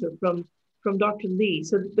an answer from Dr. Lee.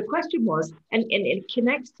 So the question was, and it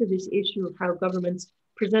connects to this issue of how governments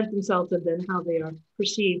present themselves and then how they are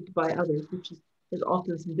perceived by others, which is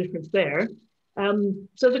often some difference there.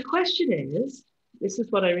 So the question is, this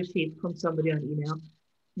is what I received from somebody on email.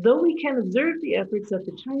 Though we can observe the efforts that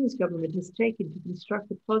the Chinese government has taken to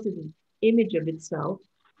construct a positive image of itself,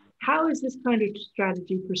 how is this kind of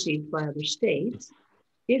strategy perceived by other states?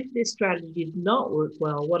 If this strategy did not work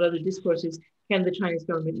well, what other discourses can the Chinese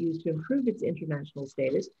government use to improve its international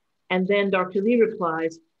status? And then Dr. Lee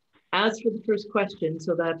replies, as for the first question,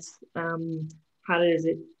 so that's how is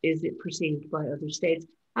it perceived by other states?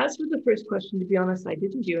 As for the first question, to be honest, I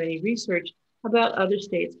didn't do any research about other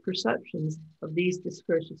states' perceptions of these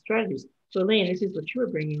discursive strategies. So Elaine, this is what you were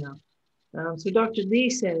bringing up. So Dr.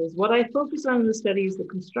 Lee says, what I focus on in the study is the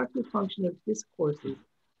constructive function of discourses,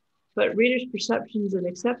 but readers' perceptions and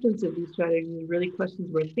acceptance of these strategies are really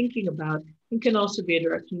questions we're thinking about and can also be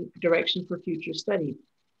a direction for future study.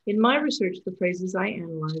 In my research, the phrases I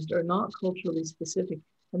analyzed are not culturally specific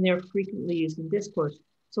and they're frequently used in discourse.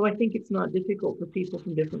 So I think it's not difficult for people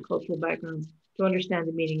from different cultural backgrounds to understand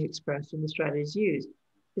the meaning expressed and the strategies used.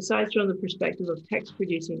 Besides, from the perspective of text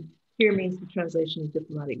producing, here means the translation of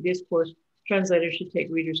diplomatic discourse. Translators should take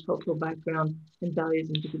readers' cultural background and values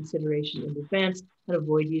into consideration in advance and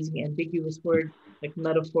avoid using ambiguous words like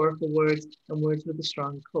metaphorical words and words with a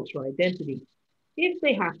strong cultural identity. If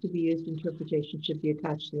they have to be used, interpretation should be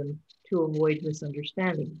attached to them to avoid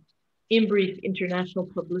misunderstanding. In brief, international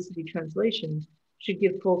publicity translation should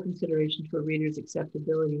give full consideration to a reader's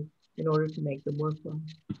acceptability in order to make them worthwhile.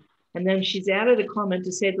 And then she's added a comment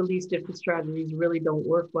to say at the least if the strategies really don't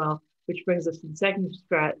work well, which brings us to the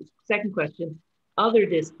second question. Other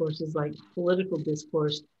discourses like political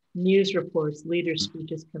discourse, news reports, leader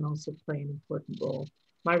speeches can also play an important role.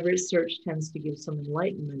 My research tends to give some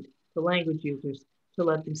enlightenment to language users to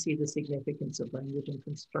let them see the significance of language in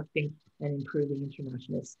constructing and improving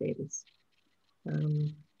international status.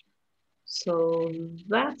 So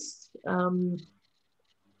that's a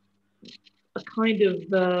kind of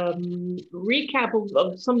recap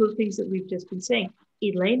of some of the things that we've just been saying.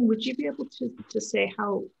 Elaine, would you be able to say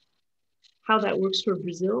how that works for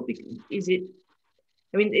Brazil? Because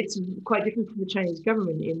it's quite different from the Chinese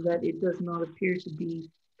government in that it does not appear to be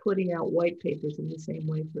putting out white papers in the same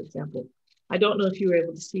way, for example. I don't know if you were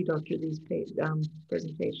able to see Dr. Lee's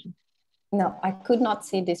presentation. No, I could not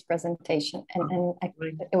see this presentation, and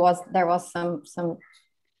there was some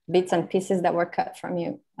bits and pieces that were cut from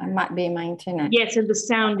you. It might be my internet. Yes, and the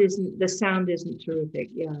sound isn't terrific.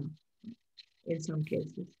 Yeah, in some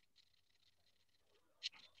cases.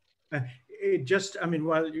 It just,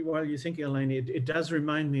 while you're thinking, Elaine, it does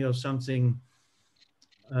remind me of something,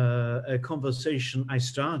 a conversation I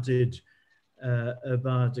started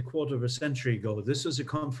about a quarter of a century ago. This was a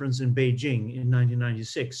conference in Beijing in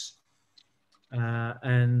 1996.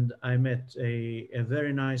 And I met a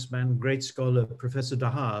very nice man, great scholar, Professor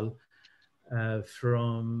Dahal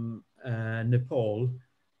from Nepal.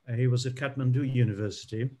 He was at Kathmandu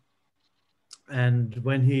University. And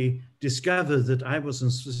when he discovered that I was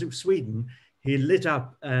in Sweden, he lit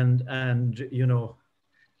up and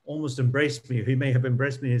almost embraced me. He may have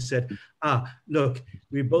embraced me. He said, look,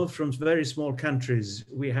 we're both from very small countries.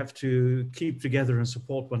 We have to keep together and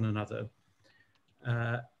support one another.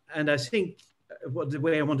 And I think the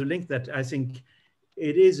way I want to link that, I think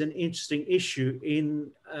it is an interesting issue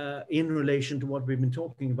in relation to what we've been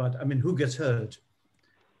talking about. Who gets hurt?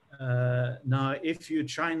 Now, if you're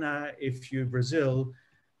China, if you're Brazil,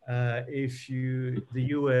 if you the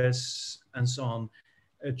US and so on,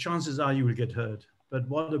 chances are you will get hurt. But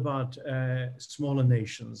what about smaller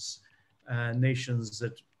nations, nations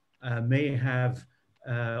that may have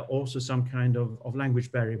also some kind of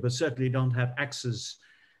language barrier, but certainly don't have access,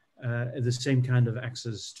 the same kind of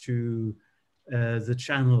access to the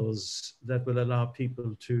channels that will allow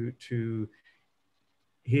people to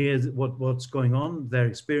hear what's going on, their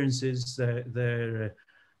experiences, their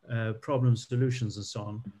problem solutions and so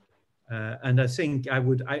on. And I think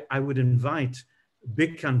I would invite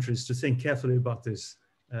big countries to think carefully about this,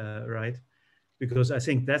 right? Because I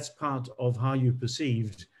think that's part of how you're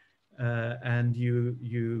perceived, and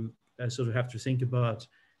you sort of have to think about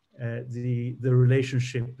the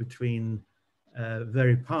relationship between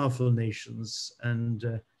very powerful nations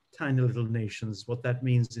and tiny little nations, what that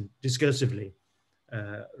means discursively,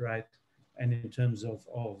 right? And in terms of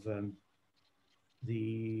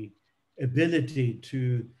the ability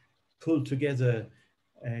to pull together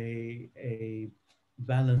a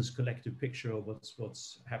balanced collective picture of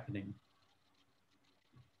what's happening.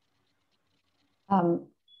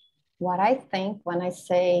 What I think when I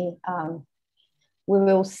say we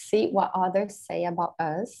will see what others say about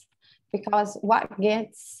us, because what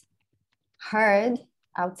gets heard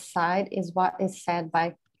outside is what is said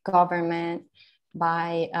by government,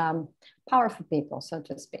 by powerful people, so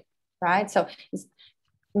to speak, right? So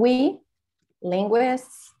we,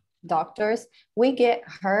 linguists, doctors, we get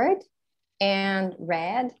heard and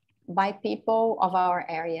read by people of our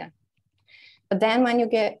area. But then when you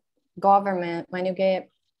get government, when you get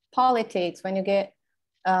politics, when you get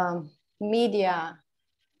media,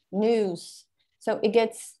 news, so it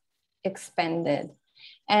gets expanded.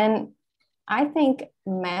 And I think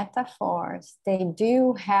metaphors, they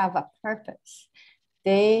do have a purpose.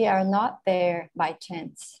 They are not there by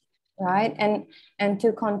chance, right? And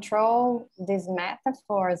to control these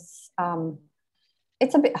metaphors,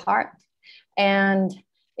 it's a bit hard. And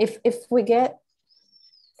if we get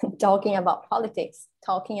talking about politics,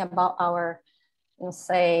 talking about our,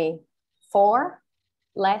 say, 4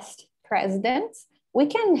 last presidents, we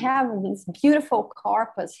can have this beautiful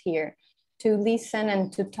corpus here to listen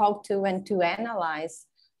and to talk to and to analyze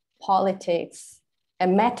politics, a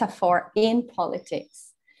metaphor in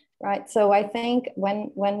politics, right? So I think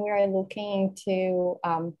when we are looking into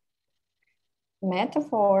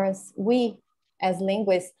metaphors, we as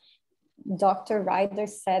linguists, Dr. Ryder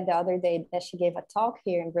said the other day that she gave a talk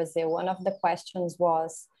here in Brazil. One of the questions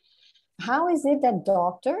was, how is it that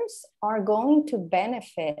doctors are going to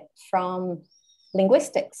benefit from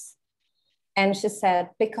linguistics? And she said,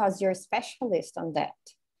 because you're a specialist on that.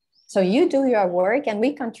 So you do your work and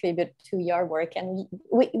we contribute to your work, and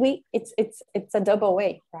it's a double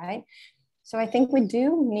way, right? So I think we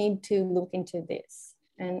do need to look into this.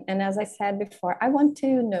 And as I said before, I want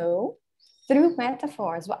to know through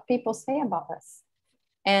metaphors what people say about us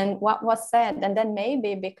and what was said. And then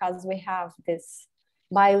maybe because we have this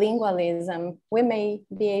bilingualism, we may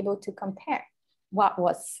be able to compare what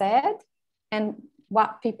was said and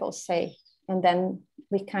what people say. And then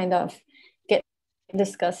we kind of get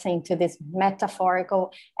discussing to this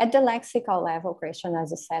metaphorical at the lexical level, Christian,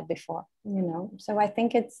 as I said before, you know. So I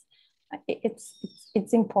think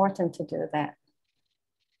it's important to do that.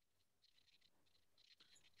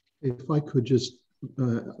 If I could just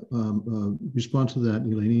respond to that,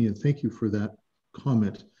 Eleni, and thank you for that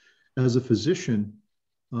comment. As a physician,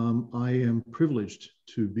 I am privileged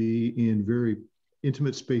to be in very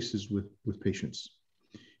intimate spaces with patients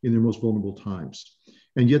in their most vulnerable times.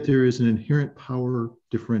 And yet there is an inherent power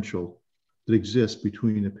differential that exists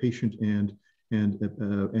between a patient and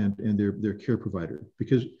their care provider.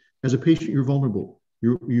 Because as a patient, you're vulnerable.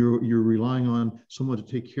 You're relying on someone to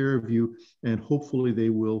take care of you, and hopefully they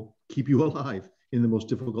will keep you alive in the most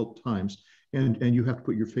difficult times. And you have to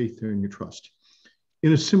put your faith there and your trust.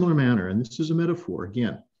 In a similar manner, and this is a metaphor,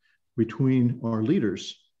 again, between our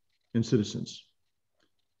leaders and citizens.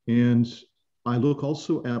 And I look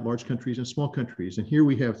also at large countries and small countries. And here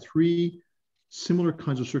we have three similar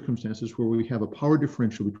kinds of circumstances where we have a power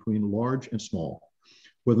differential between large and small,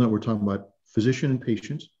 whether or not we're talking about physician and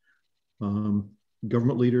patient,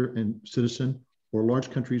 government leader and citizen, or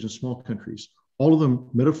large countries and small countries. All of them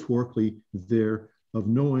metaphorically there of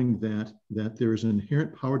knowing that there is an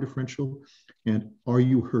inherent power differential, and are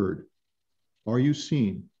you heard? Are you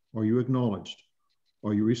seen? Are you acknowledged?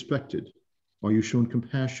 Are you respected? Are you shown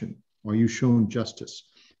compassion? Are you shown justice?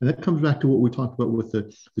 And that comes back to what we talked about with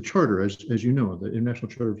the Charter, as you know, the International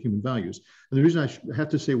Charter of Human Values. And the reason I have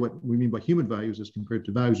to say what we mean by human values as compared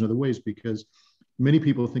to values in other ways, because many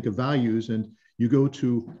people think of values, and you go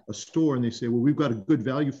to a store and they say, well, we've got a good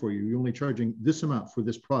value for you. You're only charging this amount for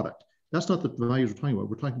this product. That's not the values we're talking about.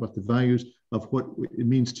 We're talking about the values of what it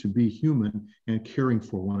means to be human and caring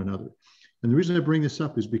for one another. And the reason I bring this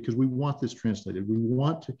up is because we want this translated. We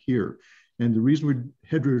want to hear. And the reason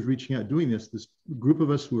HEDRA is reaching out doing this group of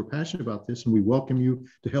us who are passionate about this, and we welcome you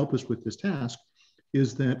to help us with this task,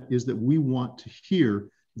 is that we want to hear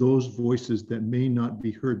those voices that may not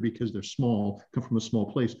be heard because they're small, come from a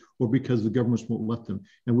small place, or because the governments won't let them.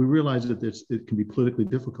 And we realize that it can be politically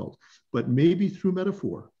difficult, but maybe through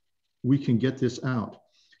metaphor, we can get this out.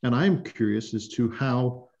 And I'm curious as to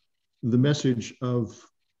how the message of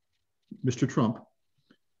Mr. Trump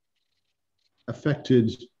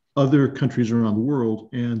affected other countries around the world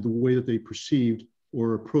and the way that they perceived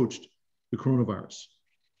or approached the coronavirus.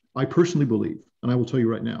 I personally believe, and I will tell you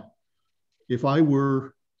right now, if I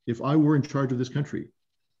were in charge of this country,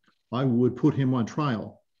 I would put him on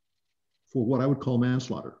trial for what I would call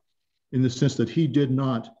manslaughter, in the sense that he did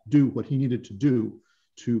not do what he needed to do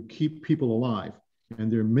to keep people alive.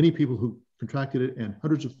 And there are many people who contracted it and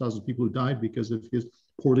hundreds of thousands of people who died because of his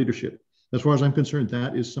poor leadership. As far as I'm concerned,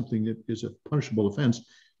 that is something that is a punishable offense,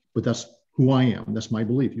 but that's who I am. That's my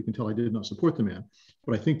belief. You can tell I did not support the man,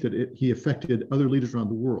 but I think that he affected other leaders around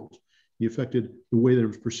the world. He affected the way that it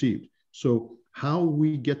was perceived. So how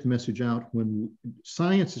we get the message out when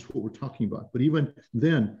science is what we're talking about, but even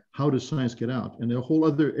then, how does science get out? And a whole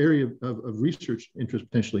other area of research interest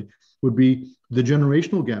potentially would be the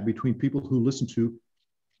generational gap between people who listen to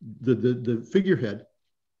the figurehead.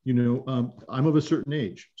 You know, I'm of a certain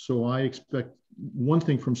age, so I expect one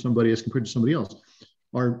thing from somebody as compared to somebody else.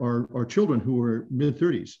 Our children who are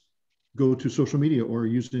mid-30s go to social media or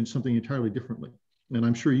use it in something entirely differently. And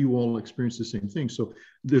I'm sure you all experience the same thing. So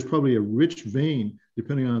there's probably a rich vein,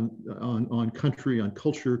 depending on country, on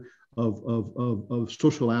culture, of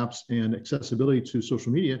social apps and accessibility to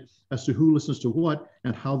social media as to who listens to what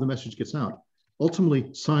and how the message gets out.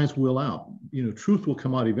 Ultimately, science will out. You know, truth will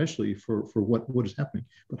come out eventually for what is happening.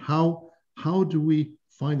 But how do we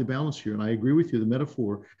find the balance here? And I agree with you, the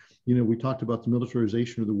metaphor. You know, we talked about the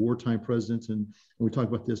militarization of the wartime presidents, and we talked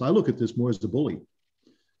about this. I look at this more as the bully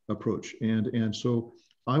approach. And so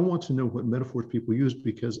I want to know what metaphors people use,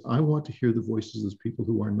 because I want to hear the voices of people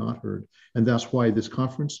who are not heard. And that's why this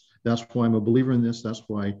conference, that's why I'm a believer in this. That's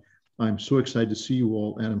why I'm so excited to see you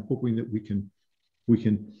all. And I'm hoping that we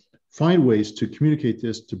can find ways to communicate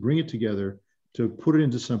this, to bring it together, to put it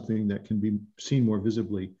into something that can be seen more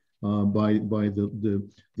visibly by the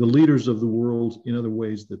leaders of the world in other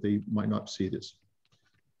ways that they might not see this.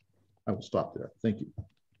 I will stop there. Thank you.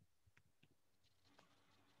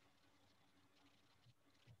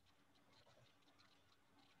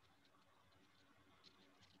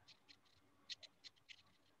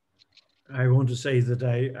 I want to say that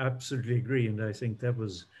I absolutely agree, and I think that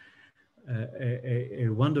was a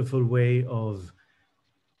wonderful way of,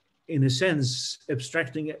 in a sense,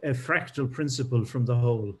 abstracting a fractal principle from the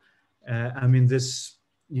whole. I mean, this,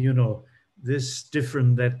 you know, this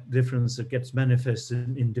difference that gets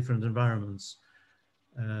manifested in different environments.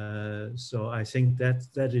 So I think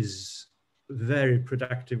that is a very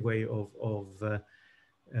productive way of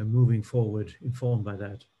moving forward, informed by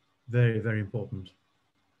that. Very, very important.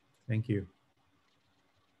 Thank you.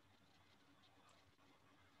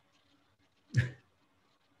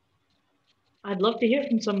 I'd love to hear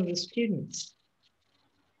from some of the students.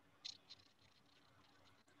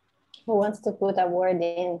 Who wants to put a word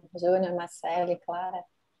in? Junior, Marcelo, Clara?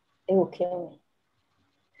 It will kill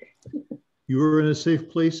me. You are in a safe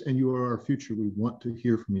place and you are our future. We want to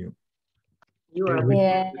hear from you. You are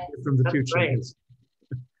yeah. From the That's future. right.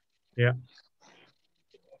 Yeah.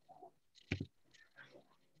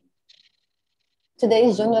 Today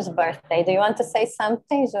is Junior's birthday. Do you want to say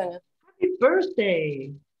something, Junior? Happy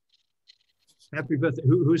birthday. Happy birthday.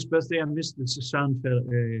 Whose birthday? I missed the sound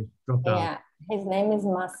dropped out. Yeah, his name is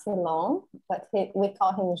Marcelon, but we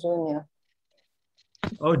call him Junior.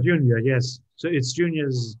 Oh, Junior, yes. So it's Junior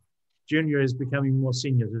is becoming more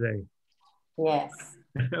senior today. Yes.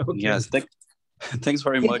 Okay. Yes, thanks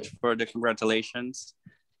very much for the congratulations.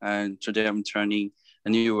 And today I'm turning a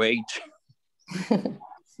new age.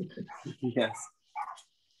 Yes.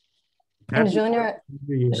 And Junior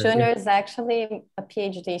is actually a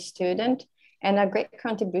PhD student and a great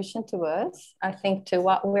contribution to us, I think, to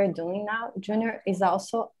what we're doing now. Junior is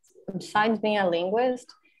also, besides being a linguist,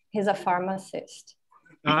 he's a pharmacist.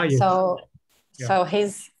 Yes. So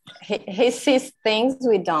he sees things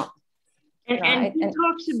we don't. And he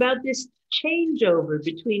talks about this changeover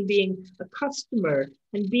between being a customer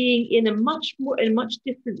and being in a much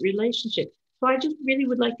different relationship. So I just really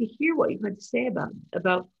would like to hear what you had to say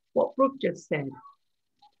about what Brooke just said.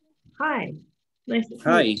 Hi. Nice to see you.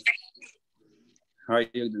 Hi. How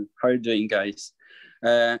are you doing, guys?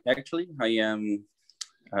 Actually, I am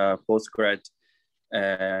a postgrad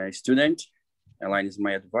student. Elaine is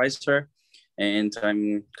my advisor, and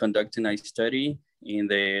I'm conducting a study in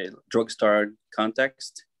the drugstore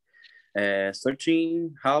context,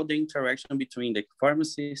 searching how the interaction between the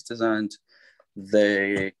pharmacists and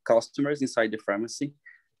the customers inside the pharmacy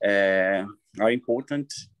are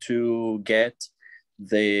important to get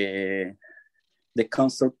the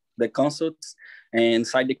consults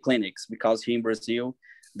inside the clinics, because here in Brazil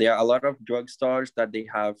there are a lot of drugstores that they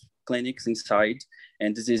have clinics inside,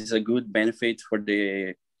 and this is a good benefit for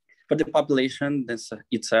the population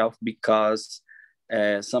itself, because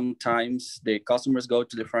sometimes the customers go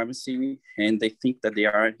to the pharmacy and they think that they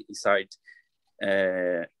are inside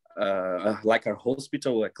like a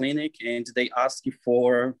hospital or a clinic, and they ask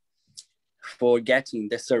for getting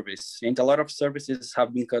the service. And a lot of services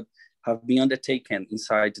have been undertaken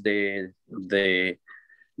inside the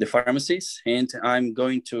pharmacies, and I'm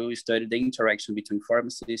going to study the interaction between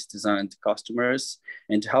pharmacists and customers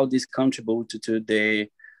and how this contributes to the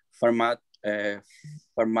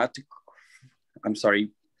I'm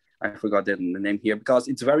sorry, I forgot the name here, because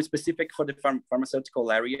it's very specific for the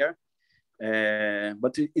pharmaceutical area,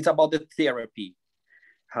 but it's about the therapy,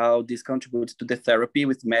 how this contributes to the therapy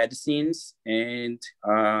with medicines, and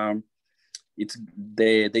it's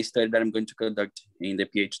the study that I'm going to conduct in the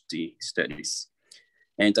PhD studies.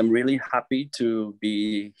 And I'm really happy to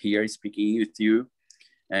be here speaking with you.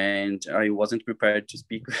 And I wasn't prepared to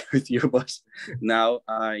speak with you, but now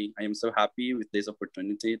I am so happy with this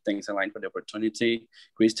opportunity. Thanks, Elaine, for the opportunity.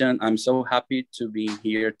 Christian, I'm so happy to be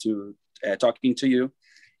here to talking to you.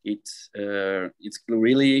 It's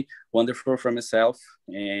really wonderful for myself,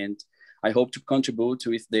 and I hope to contribute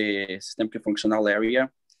with the systemic functional area.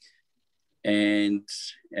 And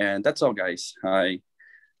that's all, guys. I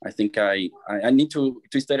think I need to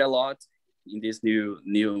study a lot in this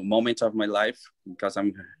new moment of my life, because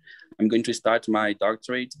I'm going to start my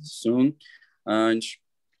doctorate soon, and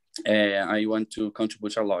I want to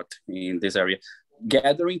contribute a lot in this area,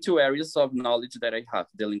 gathering two areas of knowledge that I have,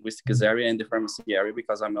 the linguistics area and the pharmacy area,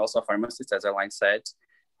 because I'm also a pharmacist, as Elaine said,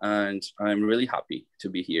 and I'm really happy to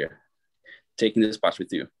be here taking this part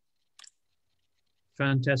with you.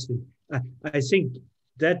 Fantastic. I think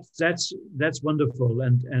that's wonderful,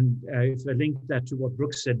 and if I link that to what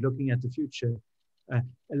Brooke said, looking at the future,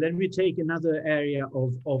 let me take another area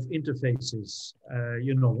of interfaces.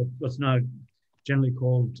 You know, what's now generally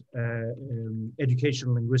called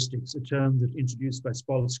educational linguistics, a term that introduced by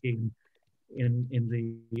Spolsky in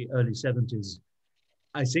the early 70s.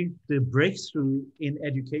 I think the breakthrough in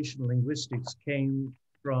educational linguistics came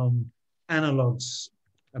from analogs.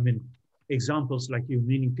 I mean, examples like you,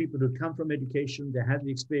 meaning people who come from education, they had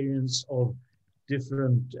the experience of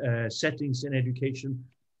different settings in education,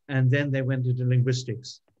 and then they went into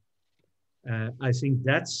linguistics. I think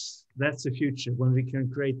that's the future, when we can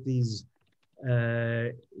create these,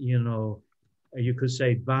 you know, you could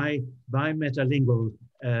say bi-metalingual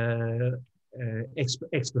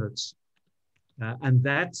experts, and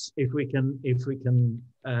that's if we can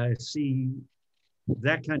see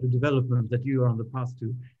that kind of development that you are on the path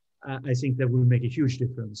to, I think that will make a huge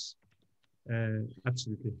difference.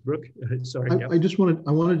 Absolutely, Brooke. Sorry.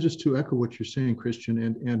 I wanted just to echo what you're saying, Christian,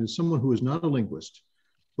 and as someone who is not a linguist,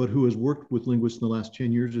 but who has worked with linguists in the last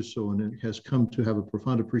 10 years or so, and has come to have a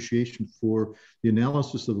profound appreciation for the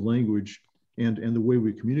analysis of the language and the way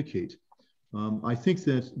we communicate. I think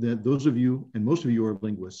that those of you, and most of you are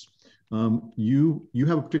linguists, you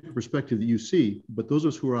have a particular perspective that you see, but those of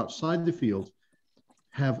us who are outside the field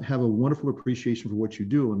have a wonderful appreciation for what you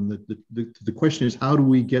do. And the question is, how do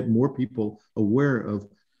we get more people aware of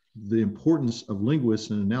the importance of linguists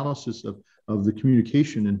and analysis of the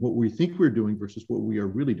communication and what we think we're doing versus what we are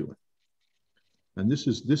really doing? And this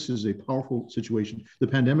is a powerful situation. The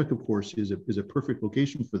pandemic, of course, is a perfect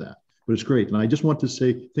location for that, but it's great. And I just want to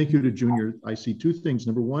say thank you to Junior. I see two things.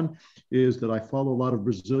 Number one is that I follow a lot of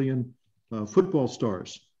Brazilian football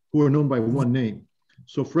stars who are known by one name.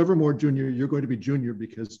 So forevermore, Junior, you're going to be Junior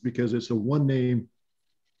because it's a one name,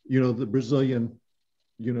 you know, the Brazilian,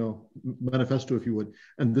 you know, manifesto, if you would.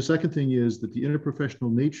 And the second thing is that the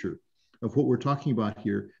interprofessional nature of what we're talking about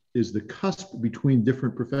here is the cusp between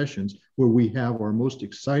different professions, where we have our most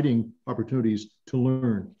exciting opportunities to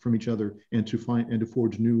learn from each other and to find and to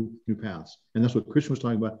forge new paths. And that's what Christian was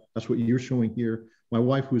talking about. That's what you're showing here. My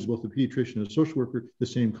wife, who is both a pediatrician and a social worker, the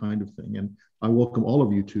same kind of thing. And I welcome all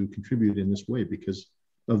of you to contribute in this way because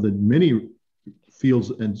of the many fields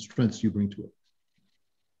and strengths you bring to it.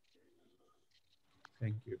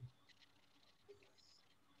 Thank you.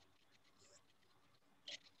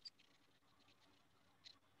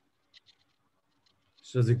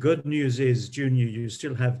 So the good news is, Junior, you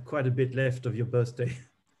still have quite a bit left of your birthday.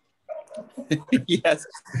 Yes.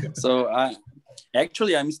 So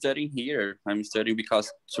actually, I'm studying here. I'm studying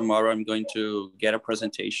because tomorrow I'm going to get a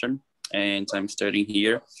presentation, and I'm studying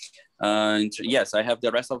here. And yes, I have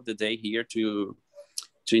the rest of the day here to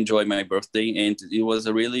enjoy my birthday, and it was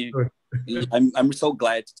a really. I'm so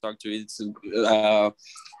glad to talk to you. It's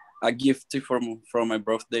a gift from my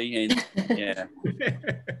birthday, and yeah.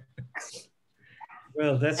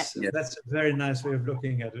 Well, that's a very nice way of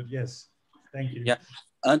looking at it. Yes, thank you. Yeah,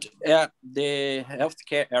 and the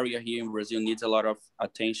healthcare area here in Brazil needs a lot of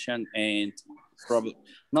attention, and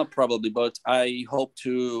but I hope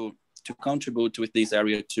to contribute with this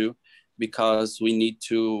area too, because we need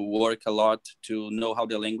to work a lot to know how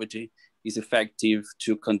the language is effective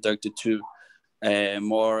to conduct it to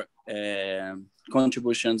more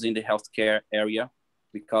contributions in the healthcare area,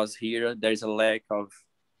 because here there's a lack of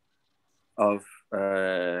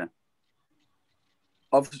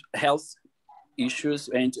health issues,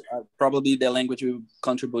 and probably the language will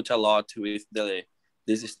contribute a lot with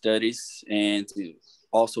these studies, and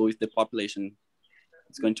also with the population.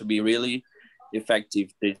 It's going to be really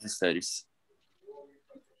effective, these studies.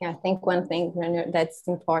 Yeah, I think one thing that's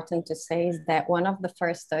important to say is that one of the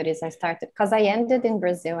first studies I started, because I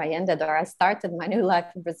started my new life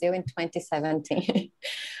in Brazil in 2017,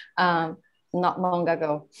 not long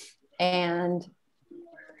ago. And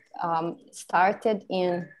starting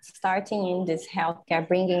in this healthcare,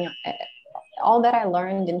 bringing all that I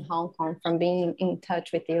learned in Hong Kong from being in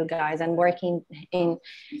touch with you guys and working in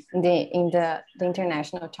the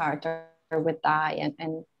international charter with DAI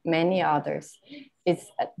and many others, is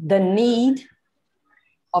the need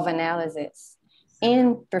of analysis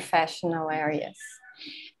in professional areas.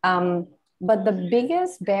 But the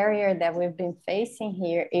biggest barrier that we've been facing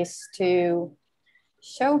here is to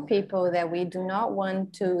show people that we do not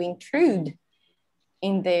want to intrude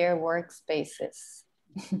in their workspaces.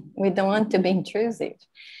 We don't want to be intrusive.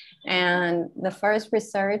 And the first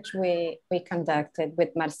research we conducted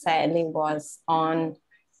with Marceli was on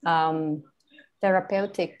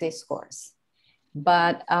therapeutic discourse.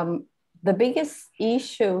 But the biggest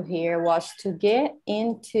issue here was to get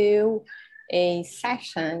into a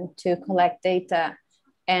session to collect data,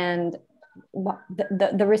 and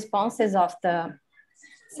the responses of the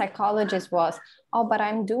psychologist was, oh, but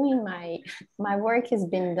I'm doing my work has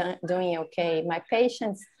been doing okay. My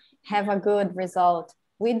patients have a good result.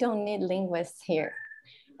 We don't need linguists here,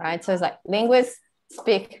 right? So it's like, linguists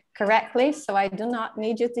speak correctly, so I do not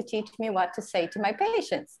need you to teach me what to say to my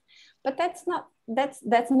patients. But that's not.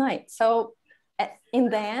 So in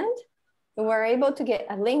the end, we were able to get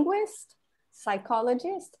a linguist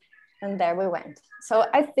psychologist, and there we went. So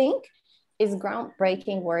I think it's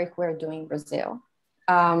groundbreaking work we're doing in Brazil.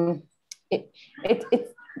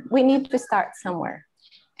 We need to start somewhere.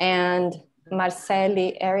 And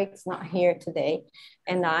Marceli, Eric's not here today,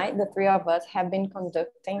 and I, the three of us, have been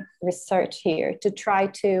conducting research here to try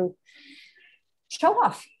to show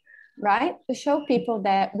off, right? To show people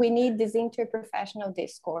that we need this interprofessional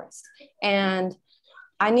discourse. And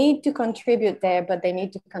I need to contribute there, but they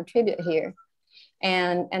need to contribute here,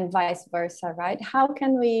 and vice versa, right? How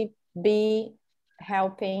can we be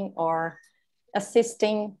helping or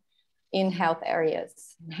assisting in health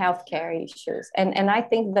areas, healthcare issues? And I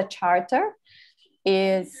think the charter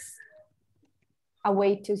is a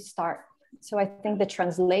way to start. So I think the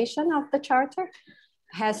translation of the charter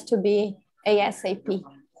has to be ASAP.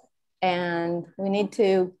 And we need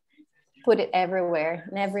to put it everywhere,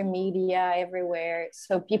 in every media, everywhere,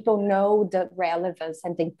 so people know the relevance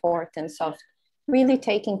and the importance of really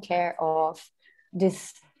taking care of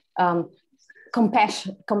this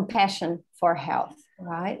compassion for health,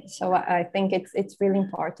 right? So I think it's really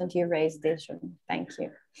important you raise this. Thank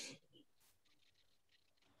you.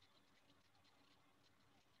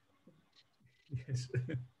 Yes.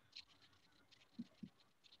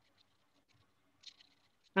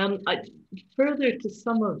 Further to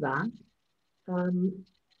some of that,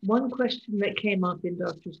 one question that came up in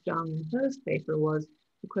Dr. Zhang and He's paper was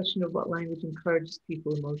the question of what language encourages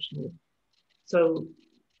people emotionally. So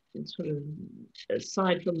sort of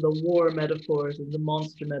aside from the war metaphors and the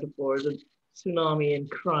monster metaphors and tsunami and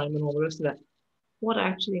crime and all the rest of that, what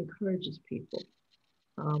actually encourages people?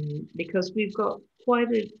 Because we've got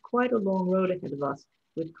quite a long road ahead of us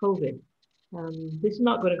with COVID. This is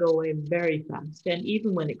not going to go away very fast. And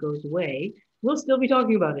even when it goes away, we'll still be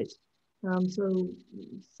talking about it. So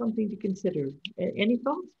something to consider. Any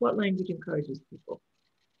thoughts? What language encourages people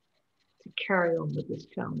to carry on with this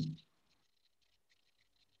challenge?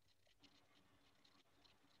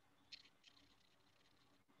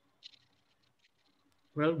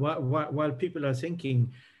 Well, while people are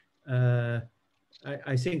thinking, I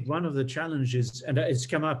think one of the challenges, and it's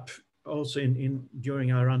come up also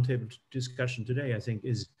during our roundtable discussion today, I think,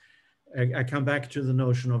 is I come back to the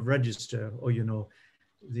notion of register, or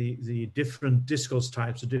the different discourse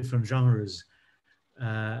types, the different genres,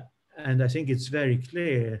 and I think it's very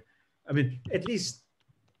clear. I mean, at least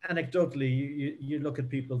anecdotally, you look at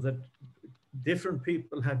people that different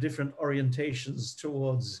people have different orientations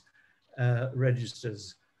towards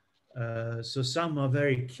registers. So some are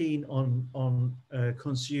very keen on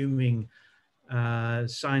consuming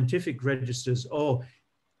scientific registers or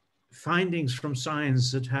findings from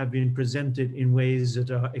science that have been presented in ways that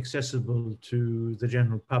are accessible to the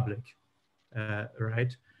general public,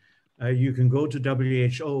 right? You can go to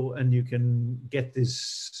WHO and you can get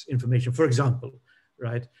this information, for example,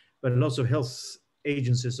 right? But lots of health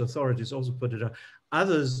agencies, authorities also put it up.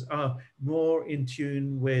 Others are more in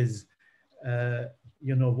tune with,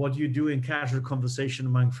 what you do in casual conversation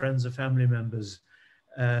among friends or family members.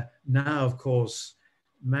 Now, of course,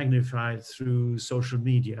 magnified through social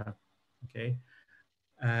media, okay?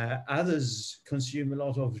 Others consume a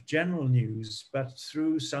lot of general news, but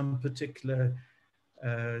through some particular,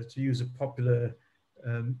 to use a popular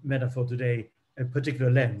metaphor today, a particular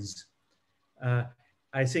lens.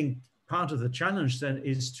 I think part of the challenge then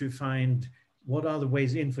is to find what are the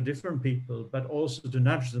ways in for different people, but also to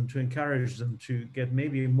nudge them, to encourage them to get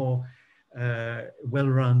maybe a more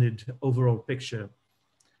well-rounded overall picture.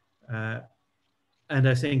 And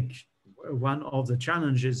I think one of the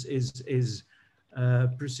challenges is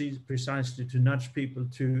precisely to nudge people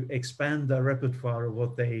to expand their repertoire of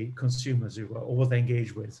what they consume, as it were, or what they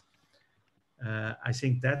engage with. I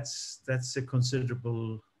think that's a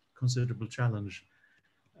considerable challenge.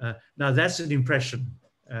 Now that's an impression,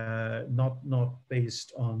 not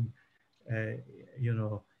based on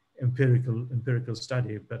empirical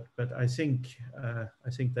study, but I think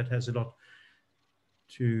that has a lot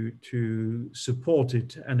to support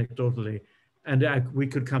it anecdotally, and we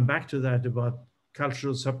could come back to that about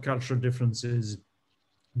cultural, subcultural differences,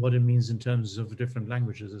 what it means in terms of different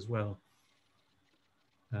languages as well.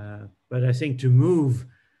 But I think to move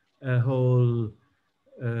a whole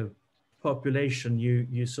population,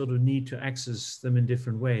 you sort of need to access them in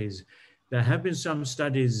different ways. There have been some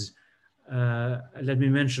studies, let me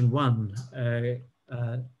mention one,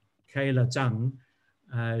 Kayla Zhang.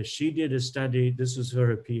 She did a study, this was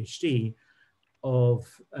her PhD,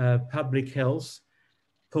 of public health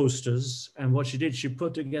posters. And what she did, she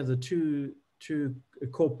put together two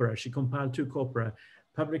corpora. She compiled two corpora,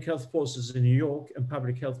 public health posters in New York and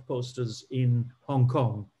public health posters in Hong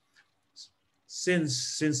Kong.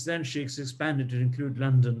 since then, she's expanded to include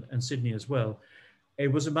London and Sydney as well. It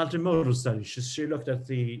was a multimodal study. She looked at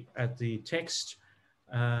the text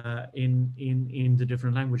in the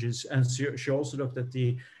different languages, and she also looked at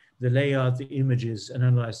the layout, the images, and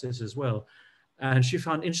analyzed this as well. And she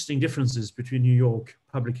found interesting differences between New York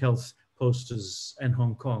public health posters and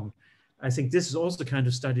Hong Kong. I think this is also the kind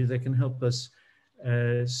of study that can help us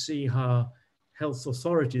see how health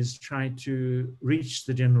authorities try to reach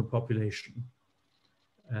the general population.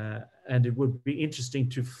 And it would be interesting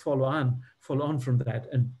to follow on from that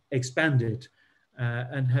and expand it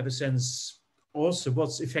and have a sense also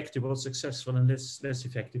what's effective, what's successful, and less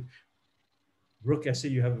effective. Brooke, I see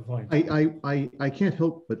you have a point. I can't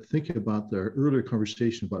help but think about the earlier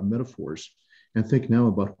conversation about metaphors and think now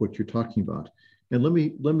about what you're talking about. And let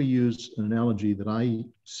me use an analogy that I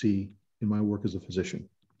see in my work as a physician,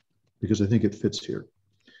 because I think it fits here.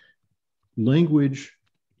 Language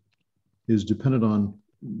is dependent on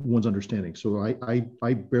one's understanding. So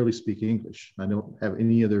I barely speak English. I don't have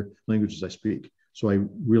any other languages I speak. So I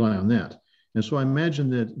rely on that. And so I imagine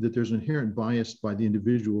that there's an inherent bias by the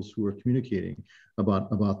individuals who are communicating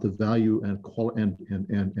about the value and quality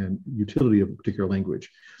and utility of a particular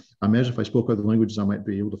language. I imagine if I spoke other languages, I might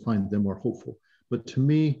be able to find them more hopeful. But to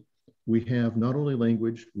me, we have not only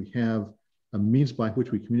language, we have a means by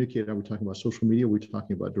which we communicate. Are we talking about social media? Are we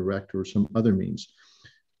talking about direct or some other means?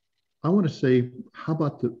 I want to say, how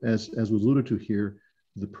about as was alluded to here,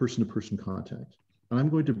 the person-to-person contact? And I'm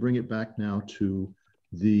going to bring it back now to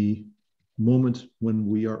the moment when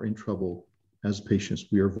we are in trouble as patients,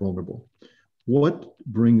 we are vulnerable. What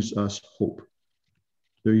brings us hope?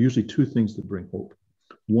 There are usually two things that bring hope.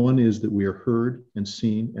 One is that we are heard and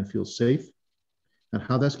seen and feel safe, and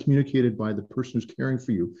how that's communicated by the person who's caring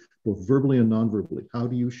for you, both verbally and non-verbally. How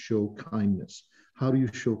do you show kindness? How do you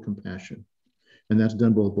show compassion? And that's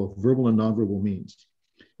done both verbal and nonverbal means.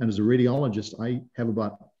 And as a radiologist, I have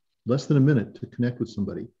about less than a minute to connect with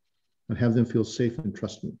somebody and have them feel safe and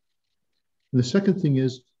trust me. And the second thing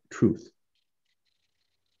is truth.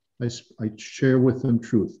 I share with them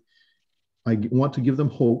truth. I want to give them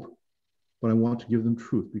hope, but I want to give them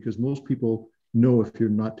truth, because most people know if you're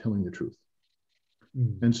not telling the truth.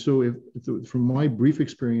 Mm. And so from my brief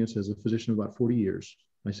experience as a physician of about 40 years,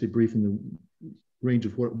 I say brief in the range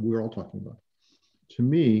of what we're all talking about, to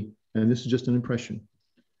me, and this is just an impression,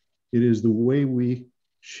 it is the way we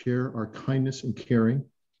share our kindness and caring,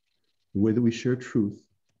 the way that we share truth,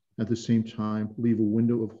 at the same time, leave a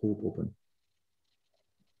window of hope open.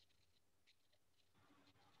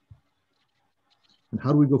 And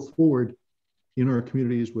how do we go forward in our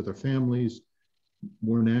communities, with our families,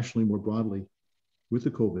 more nationally, more broadly, with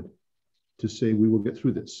the COVID, to say we will get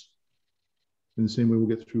through this in the same way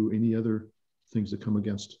we'll get through any other things that come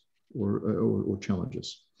against or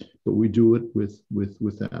challenges. But we do it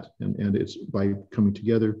with that. And it's by coming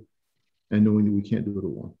together and knowing that we can't do it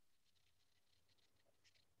alone.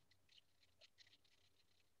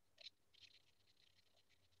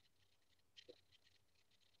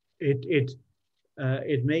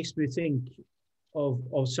 It makes me think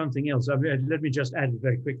of something else. I mean, let me just add it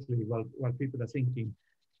very quickly while people are thinking.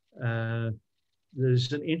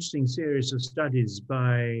 There's an interesting series of studies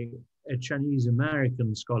by a Chinese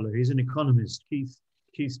American scholar. He's an economist, Keith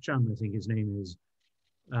Chun, I think his name is.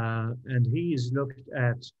 And he's looked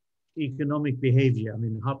at economic behavior. I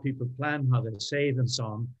mean, how people plan, how they save, and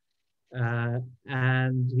so on.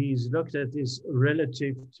 And he's looked at this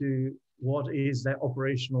relative to what is their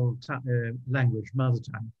operational language, mother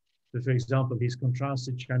tongue. So, for example, he's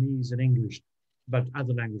contrasted Chinese and English, but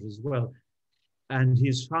other languages as well. And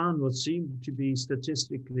he's found what seemed to be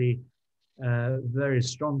statistically very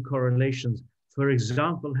strong correlations, for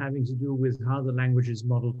example, having to do with how the languages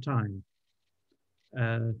model time.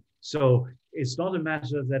 So it's not a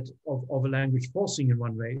matter that of a language forcing in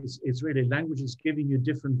one way, it's really languages giving you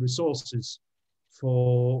different resources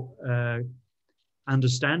for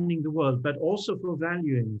understanding the world, but also for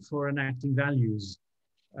valuing, for enacting values,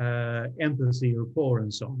 empathy, rapport,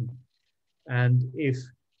 and so on. And if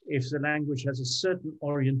the language has a certain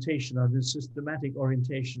orientation or a systematic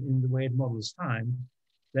orientation in the way it models time,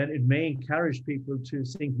 then it may encourage people to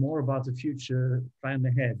think more about the future, plan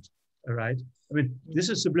ahead, all right? I mean, this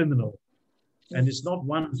is subliminal, and it's not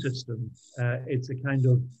one system. It's a kind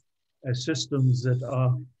of systems that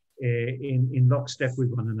are in lockstep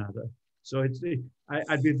with one another. So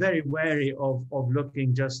I'd be very wary of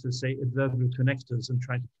looking just to say verbal connectors and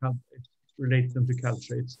trying to relate them to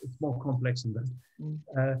culture. It's more complex than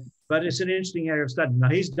that. But it's an interesting area of study. Now,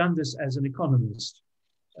 he's done this as an economist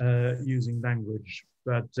using language,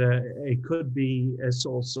 but it could be a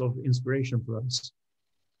source of inspiration for us.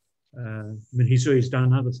 I mean, he's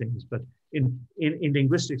done other things, but in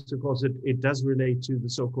linguistics, of course, it does relate to the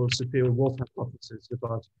so-called Sapir-Whorf hypothesis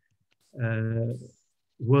about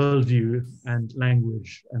worldview and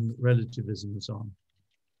language and relativism and so on.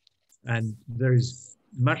 And there is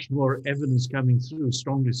much more evidence coming through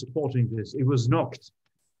strongly supporting this. It was knocked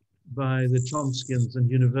by the Chomskyans and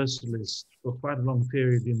Universalists for quite a long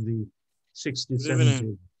period in the 60s,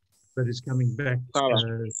 70s, but it's coming back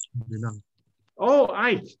now. Oh,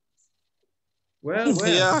 Ike! Well.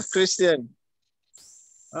 Yeah, Christian.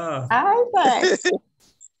 Hi, bye.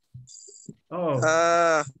 Oh,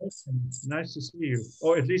 nice to see you,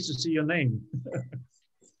 or at least to see your name.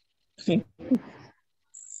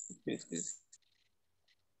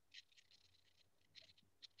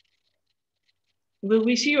 Will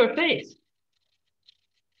we see your face?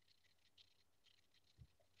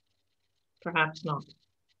 Perhaps not.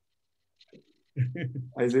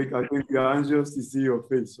 Isaac, I think we are anxious to see your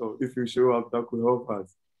face. So if you show up, that could help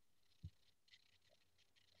us.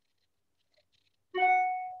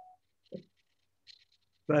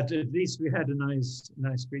 But at least we had a nice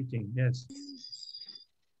greeting. Yes.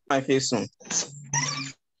 My face soon.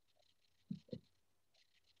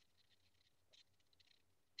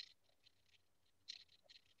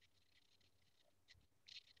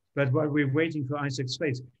 But while we're waiting for Isaac's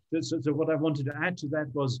face, so what I wanted to add to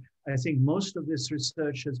that was, I think most of this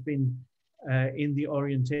research has been in the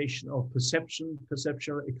orientation of perception,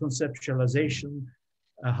 conceptualization,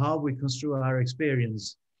 how we construe our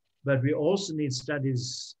experience. But we also need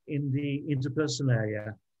studies in the interpersonal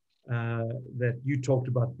area that you talked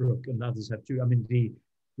about, Brooke, and others have too. I mean, the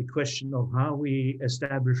question of how we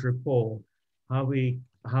establish rapport, how we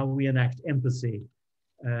enact empathy,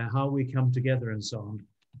 how we come together and so on.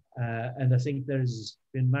 And I think there's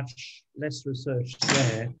been much less research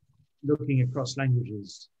there looking across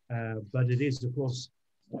languages, but it is, of course,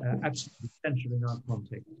 absolutely essential in our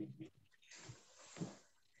context.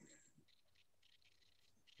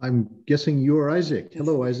 I'm guessing you're Isaac.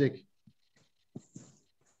 Hello, Isaac.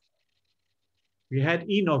 We had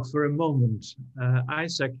Enoch for a moment.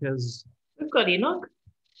 Isaac has... We've got Enoch.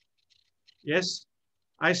 Yes.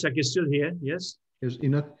 Isaac is still here, yes. There's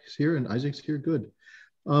Enoch here and Isaac's here, good.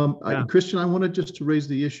 Yeah. Christian, I wanted just to raise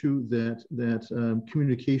the issue that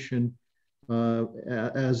communication,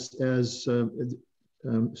 as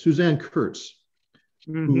Suzanne Kurtz,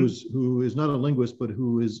 who is not a linguist, but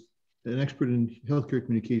who is an expert in healthcare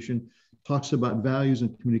communication, talks about values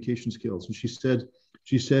and communication skills. And she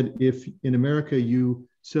said, if in America you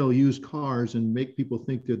sell used cars and make people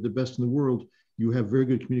think they're the best in the world, you have very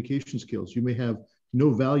good communication skills. You may have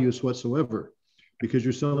no values whatsoever because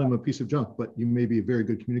you're selling them a piece of junk, but you may be a very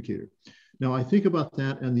good communicator. Now I think about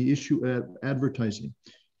that and the issue of advertising.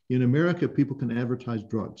 In America, people can advertise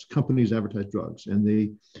drugs. Companies advertise drugs, and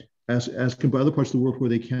they, as compared to other parts of the world where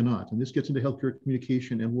they cannot. And this gets into healthcare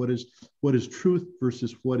communication and what is truth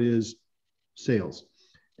versus what is sales.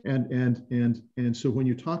 And so when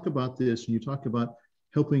you talk about this and you talk about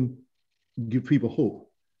helping give people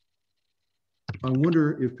hope, I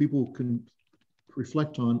wonder if people can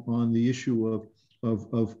reflect on the issue of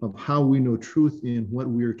how we know truth in what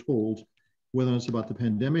we're told, whether it's about the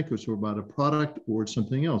pandemic or it's about a product or it's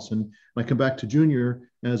something else. And I come back to Junior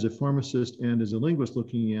as a pharmacist and as a linguist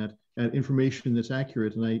looking at information that's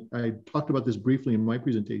accurate. And I talked about this briefly in my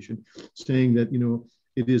presentation, saying that,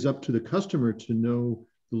 it is up to the customer to know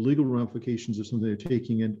the legal ramifications of something they're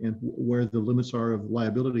taking and where the limits are of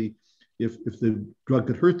liability if the drug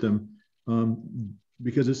could hurt them,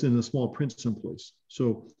 because it's in the small print someplace.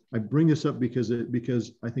 So I bring this up because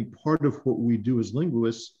I think part of what we do as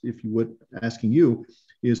linguists, if you would, asking you,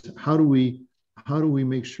 is how do we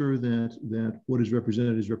make sure that what is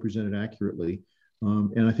represented accurately,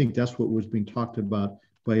 and I think that's what was being talked about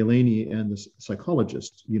by Eleni and the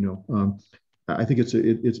psychologist. I think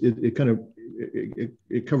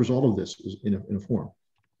it covers all of this in a form.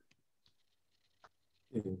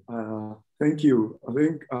 Thank you. I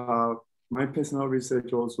think my personal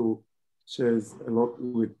research also shares a lot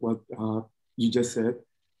with what you just said,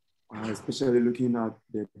 especially looking at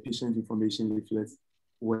the patient information leaflets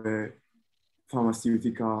where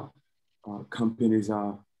pharmaceutical companies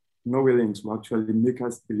are not willing to actually make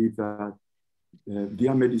us believe that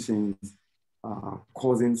their medicines are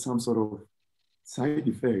causing some sort of side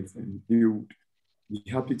effects, and they would be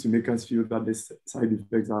happy to make us feel that the side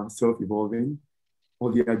effects are self-evolving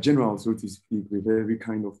or they are general, so to speak, with every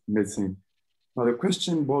kind of medicine. Now the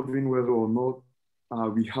question bothering whether or not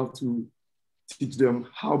we have to teach them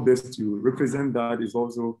how best to represent that is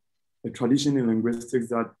also a tradition in linguistics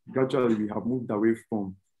that gradually we have moved away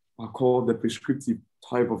from, called the prescriptive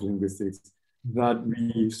type of linguistics. that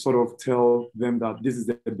we sort of tell them that this is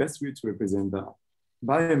the best way to represent that.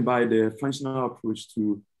 By and by, the functional approach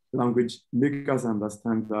to language make us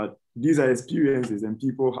understand that these are experiences and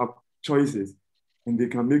people have choices, and they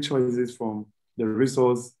can make choices from the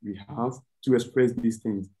resource we have to express these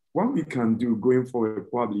things. What we can do going forward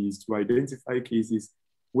probably is to identify cases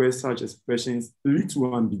where such expressions lead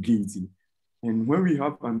to ambiguity. And when we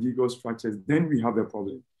have ambiguous structures, then we have a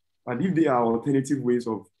problem. But if there are alternative ways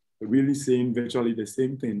of really saying virtually the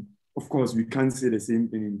same thing, of course, we can't say the same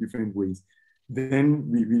thing in different ways. Then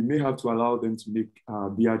we may have to allow them to make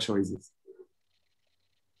their choices.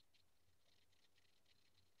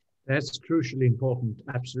 That's crucially important,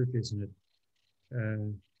 absolutely, isn't it?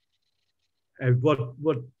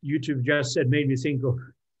 What you two just said made me think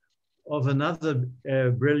of another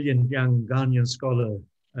brilliant young Ghanaian scholar.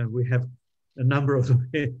 We have a number of them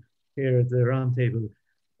here at the round table.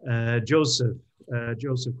 Joseph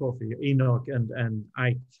Kofi, Enoch and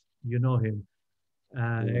Ike, you know him.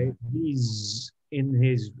 He's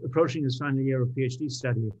approaching his final year of PhD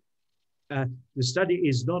study. The study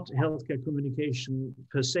is not healthcare communication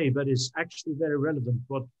per se, but it's actually very relevant.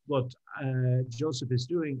 What Joseph is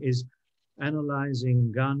doing is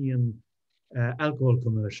analyzing Ghanaian alcohol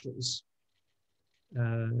commercials.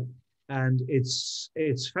 And it's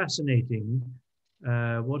fascinating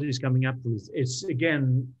what he's coming up with. It's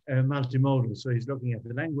again multimodal, so he's looking at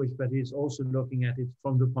the language, but he's also looking at it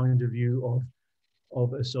from the point of view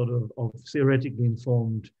of a sort of theoretically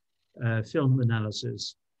informed film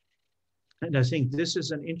analysis. And I think this is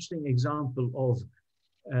an interesting example of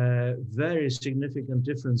very significant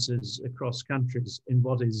differences across countries in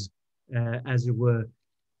what is, as it were,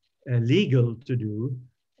 legal to do,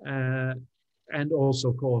 and also,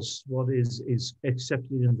 of course, what is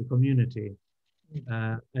accepted in the community.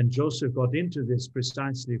 And Joseph got into this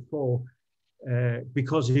precisely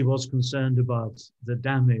because he was concerned about the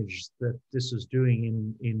damage that this was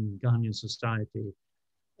doing in Ghanaian society.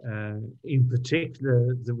 In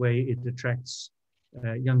particular, the way it attracts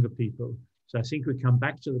younger people. So I think we come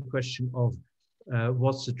back to the question of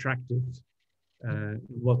what's attractive,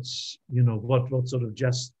 what sort of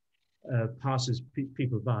just passes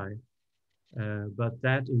people by. But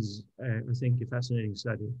that is, I think, a fascinating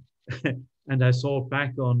study. And I thought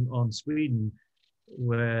back on Sweden,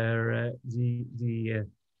 where the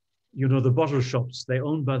bottle shops, they're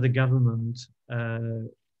owned by the government.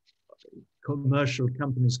 Commercial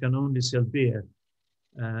companies can only sell beer,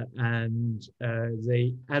 and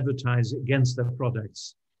they advertise against their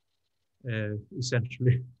products,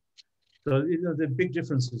 essentially. So there are big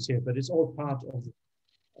differences here, but it's all part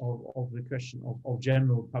of the question of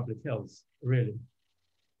general public health, really.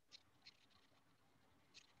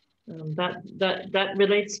 That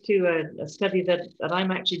relates to a study that I'm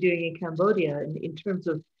actually doing in Cambodia in terms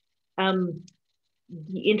of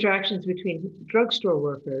the interactions between drugstore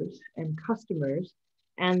workers and customers,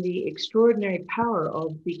 and the extraordinary power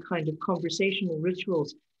of the kind of conversational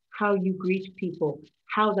rituals, how you greet people,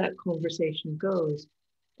 how that conversation goes.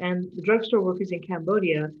 And the drugstore workers in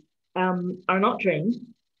Cambodia are not trained,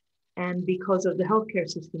 and because of the healthcare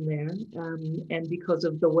system there, and because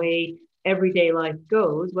of the way everyday life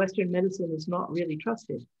goes, Western medicine is not really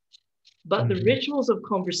trusted. But the rituals of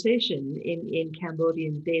conversation in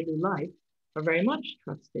Cambodian daily life are very much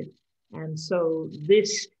trusted. And so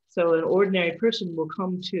an ordinary person will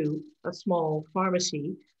come to a small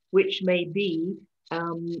pharmacy, which may be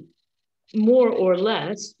more or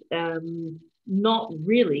less not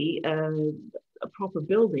really a proper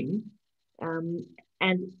building.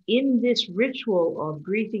 And in this ritual of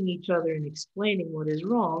greeting each other and explaining what is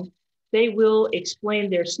wrong, they will explain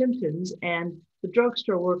their symptoms, and the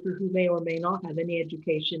drugstore worker, who may or may not have any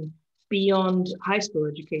education beyond high school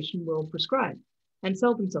education, will prescribe and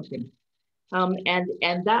sell them something.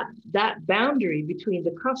 And that boundary between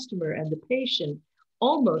the customer and the patient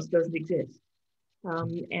almost doesn't exist.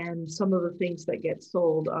 And some of the things that get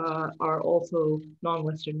sold are also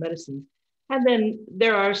non-Western medicines. And then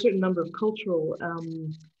there are a certain number of cultural,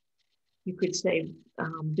 you could say,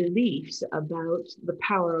 beliefs about the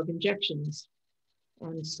power of injections.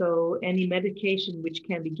 And so any medication which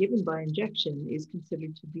can be given by injection is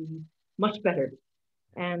considered to be much better.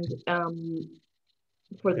 And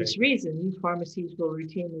for this reason, pharmacies will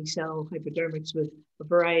routinely sell hypodermics with a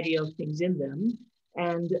variety of things in them.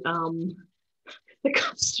 And the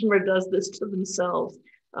customer does this to themselves.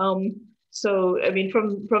 So, I mean,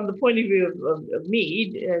 from the point of view of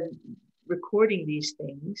me recording these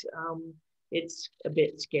things, it's a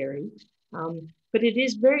bit scary. But it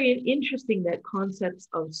is very interesting that concepts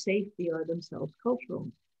of safety are themselves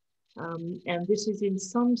cultural. And this is in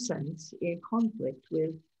some sense in conflict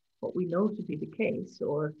with what we know to be the case.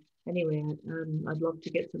 Or anyway, I'd love to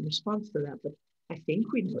get some response to that, but I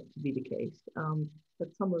think we know it to be the case.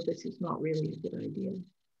 But some of this is not really a good idea.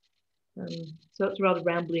 So it's a rather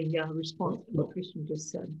rambling response to what Christian just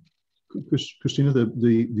said. Christina,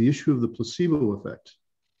 the issue of the placebo effect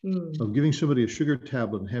of giving somebody a sugar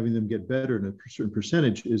tablet and having them get better in a certain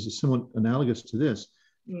percentage is somewhat analogous to this.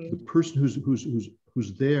 The person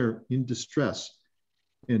who's there in distress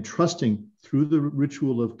and trusting through the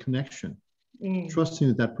ritual of connection, trusting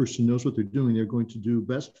that that person knows what they're doing, they're going to do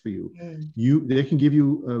best for you. They can give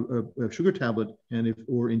you a sugar tablet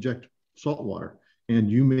or inject salt water, and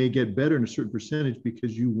you may get better in a certain percentage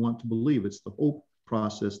because you want to believe. It's the hope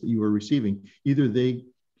process that you are receiving. Either they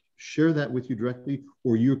share that with you directly,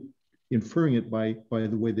 or you're inferring it by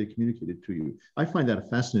the way they communicated to you. I find that a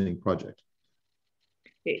fascinating project.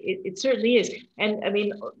 It certainly is. And I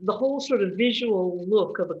mean, the whole sort of visual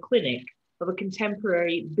look of a clinic, of a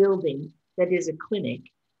contemporary building that is a clinic,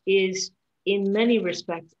 is in many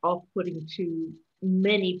respects off-putting to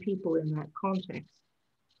many people in that context.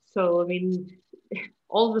 So, I mean,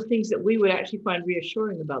 all the things that we would actually find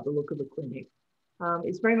reassuring about the look of a clinic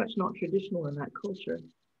is very much not traditional in that culture.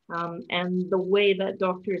 And the way that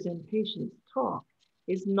doctors and patients talk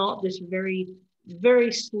is not this very,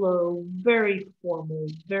 very slow, very formal,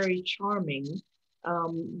 very charming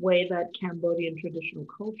way that Cambodian traditional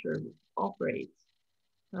culture operates.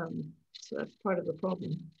 So that's part of the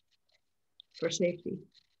problem for safety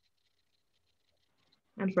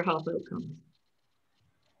and for health outcomes.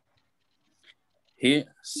 Here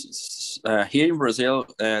in Brazil,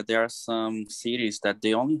 there are some cities that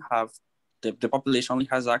they only have, the population only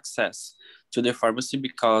has access to the pharmacy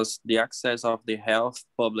because the access of the health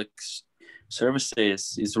public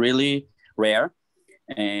services is really rare.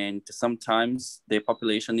 And sometimes the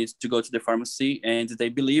population needs to go to the pharmacy and they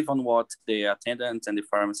believe on what the attendants and the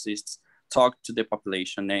pharmacists talk to the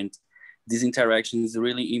population. And this interaction is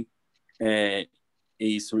really,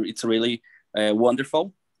 it's really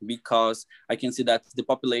wonderful, because I can see that the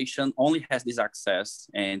population only has this access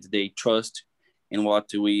and they trust in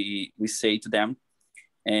what we say to them.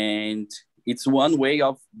 And it's one way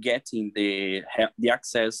of getting the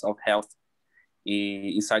access of health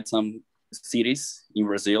inside some cities in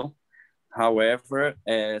Brazil. However,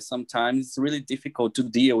 sometimes it's really difficult to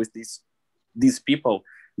deal with these people,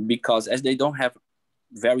 because as they don't have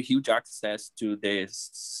very huge access to the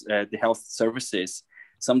health services,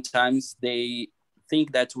 sometimes they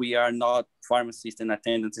think that we are not pharmacists and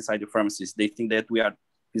attendants inside the pharmacies. They think that we are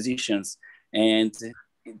physicians, and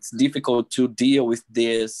it's difficult to deal with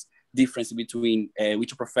this difference between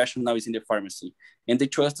which professional is in the pharmacy. And they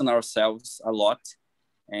trust in ourselves a lot,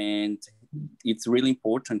 and it's really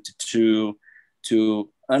important to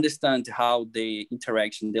understand how the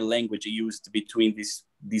interaction, the language used between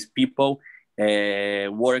these people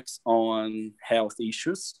works on health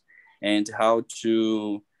issues, and how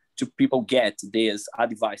to people get these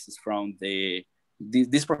advices from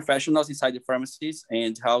these professionals inside the pharmacies,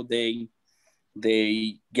 and how they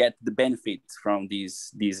get the benefits from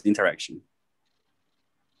these interaction.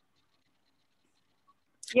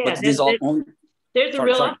 Yeah, there's a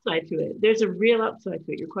real upside to it. There's a real upside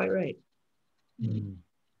to it. You're quite right.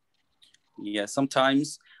 Yeah,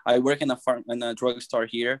 sometimes I work in a drugstore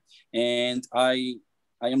here, and I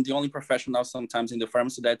am the only professional sometimes in the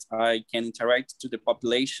pharmacy that I can interact to the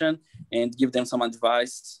population and give them some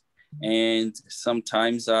advice. And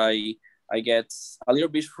sometimes I get a little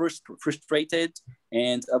bit frustrated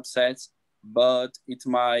and upset, but it's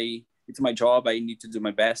my job. I need to do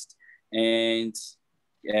my best, and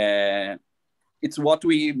it's what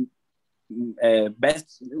we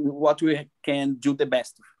can do the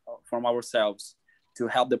best from ourselves to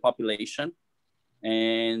help the population.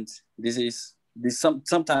 And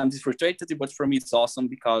sometimes it's frustrating, but for me it's awesome,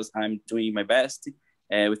 because I'm doing my best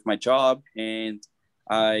with my job, and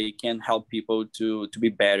I can help people to be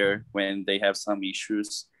better when they have some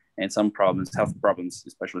issues and some problems, health problems,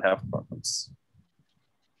 especially health problems.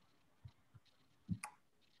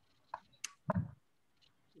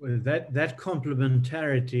 Well, that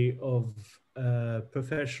complementarity of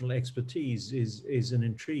professional expertise is an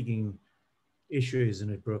intriguing issue, isn't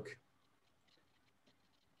it, Brooke?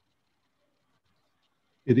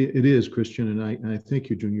 It is, Christian, and I thank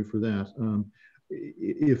you, Junior, for that.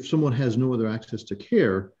 If someone has no other access to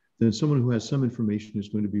care, then someone who has some information is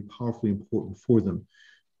going to be powerfully important for them.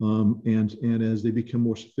 And as they become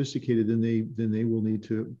more sophisticated, then they will need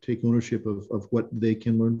to take ownership of what they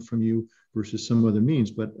can learn from you versus some other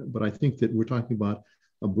means. But I think that we're talking about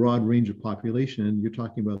a broad range of population, and you're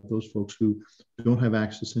talking about those folks who don't have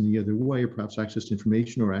access any other way, or perhaps access to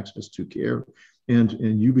information or access to care.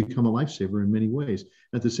 and you become a lifesaver in many ways.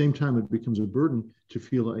 At the same time, it becomes a burden to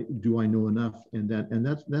feel like, do I know enough? And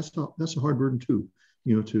that's a hard burden too,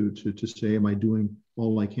 you know, to say, am I doing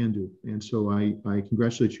all I can do? And so I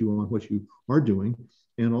congratulate you on what you are doing,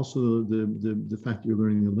 and also the fact that you're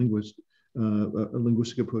learning a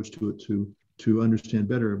linguistic approach to it to understand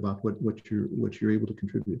better about what you're able to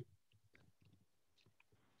contribute.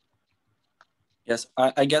 Yes,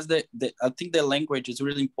 I guess I think the language is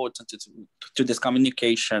really important to this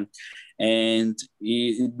communication, and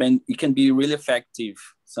it can be really effective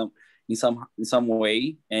in some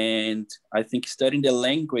way. And I think studying the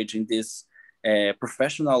language in this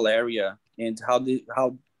professional area, and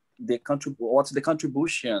what's the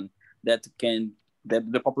contribution that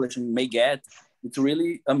the population may get, it's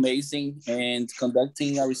really amazing. And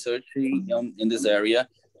conducting a research in this area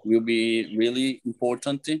will be really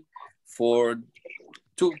important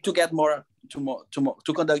to get more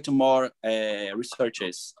to conduct more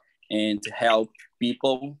researches and help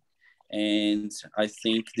people. And I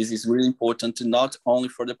think this is really important, not only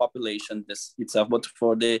for the population itself, but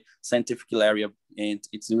for the scientific area. And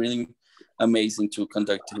it's really amazing to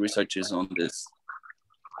conduct researches on this.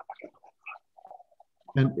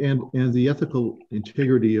 And the ethical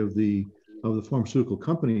integrity of the pharmaceutical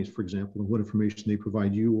companies, for example, and what information they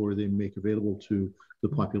provide you or they make available to the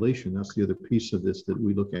population. That's the other piece of this that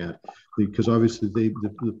we look at, because obviously the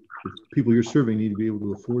people you're serving need to be able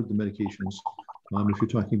to afford the medications. If you're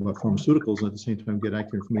talking about pharmaceuticals, and at the same time get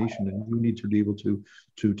accurate information, and you need to be able to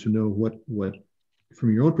know what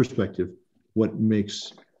from your own perspective, what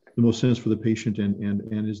makes the most sense for the patient,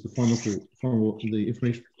 and is the information from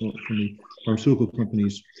the pharmaceutical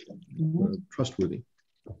companies trustworthy.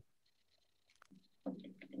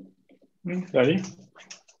 Daddy?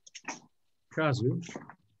 Kazu?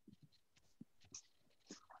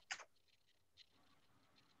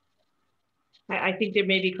 I think there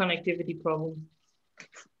may be connectivity problems.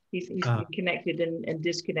 He's connected and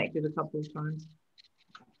disconnected a couple of times.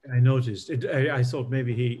 I noticed. I thought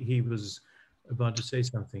maybe he was about to say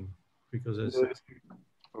something, because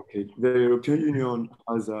okay, the European Union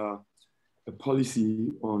has a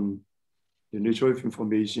policy on the nature of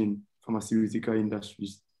information pharmaceutical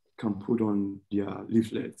industries can put on their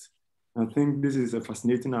leaflets. I think this is a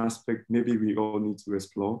fascinating aspect. Maybe we all need to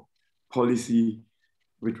explore policy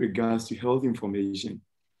with regards to health information.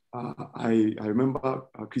 I remember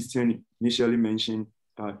Christian initially mentioned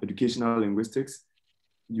educational linguistics.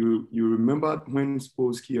 You remember when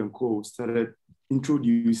Spolsky and co started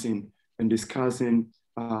introducing and discussing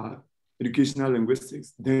educational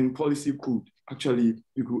linguistics, then policy could actually,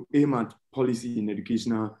 you could aim at policy in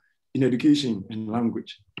education and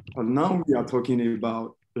language. But now we are talking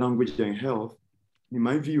about language and health. In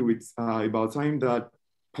my view, it's about time that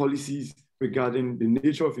policies regarding the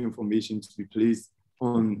nature of information to be placed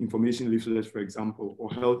on information leaflets, for example, or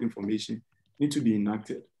health information need to be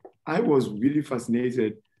enacted. I was really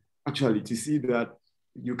fascinated actually to see that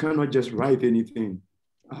you cannot just write anything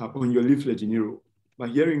on your leaflet in Europe. But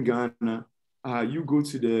here in Ghana, you go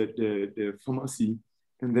to the pharmacy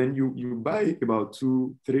and then you buy about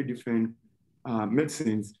 2-3 different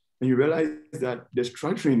medicines, and you realize that the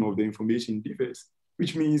structuring of the information differs,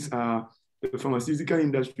 which means the pharmaceutical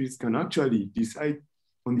industries can actually decide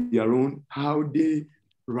on their own how they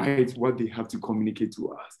write what they have to communicate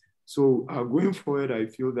to us. So going forward, I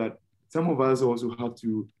feel that some of us also have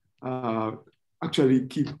to actually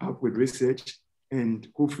keep up with research, and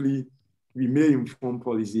hopefully we may inform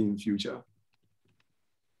policy in future.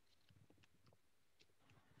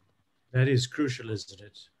 That is crucial, isn't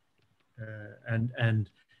it?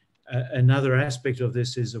 Another aspect of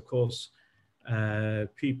this is, of course,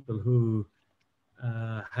 people who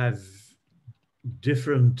have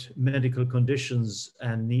different medical conditions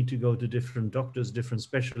and need to go to different doctors, different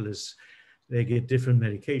specialists. They get different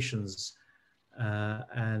medications,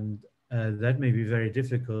 and that may be very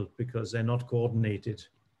difficult because they're not coordinated.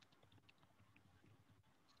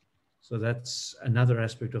 So that's another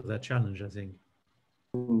aspect of that challenge, I think.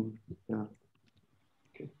 Yeah.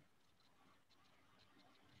 Okay.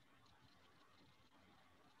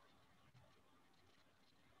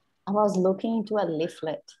 I was looking into a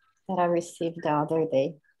leaflet that I received the other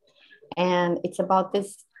day, and it's about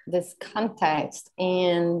this context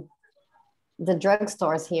in the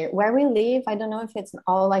drugstores here where we live. I don't know if it's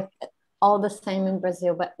all the same in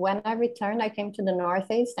Brazil, but when I returned, I came to the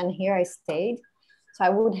Northeast, and here I stayed. So I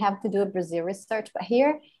would have to do a Brazil research, but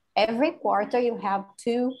here every quarter you have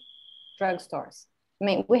 2 drugstores. I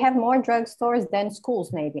mean, we have more drugstores than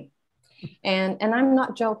schools maybe. And I'm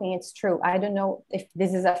not joking, it's true. I don't know if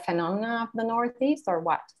this is a phenomenon of the Northeast or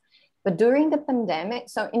what, But during the pandemic,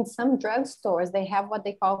 so in some drugstores, they have what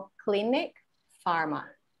they call clinic pharma,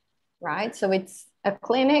 right? So it's a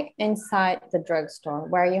clinic inside the drugstore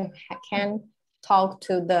where you can talk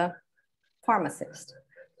to the pharmacist.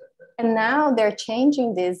 And now they're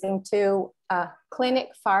changing this into a clinic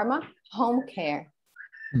pharma home care.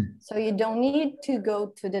 So you don't need to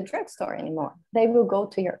go to the drugstore anymore. They will go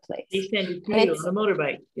to your place. They send it to you on a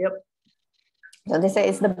motorbike. Yep. So they say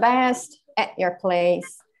it's the best at your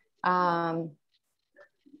place. The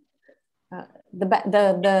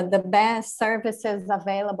best services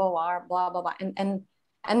available are blah, blah, blah. And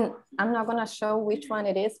I'm not gonna show which one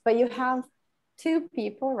it is, but you have two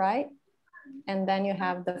people, right? And then you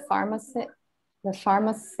have the pharmacist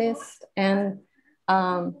and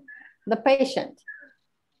the patient.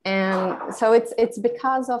 And so it's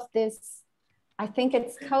because of this, I think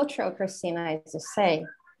it's cultural, Christina, as you say.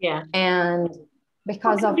 Yeah. And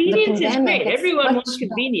because of the convenience pandemic. Is great. Everyone wants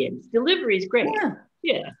convenience. Delivery is great. Yeah.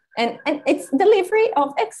 Yeah. And it's delivery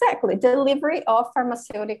of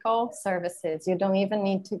pharmaceutical services. You don't even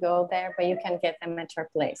need to go there, but you can get them at your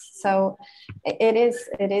place. So it is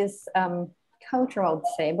cultural to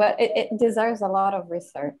say, but it deserves a lot of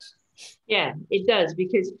research. Yeah, it does,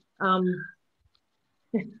 because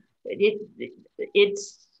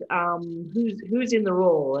it's who's in the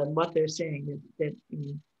role and what they're saying that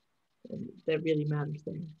really matters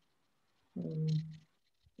there.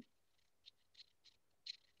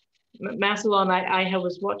 Massillon, I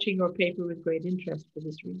was watching your paper with great interest for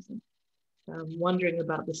this reason, wondering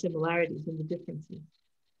about the similarities and the differences.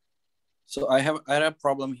 So I had a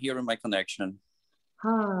problem here in my connection.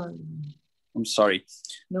 I'm sorry.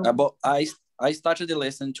 No. But I started to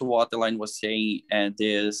listen to what Elaine was saying, and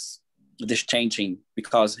this changing,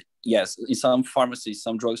 because yes, in some pharmacies,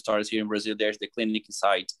 some drugstores here in Brazil, there's the clinic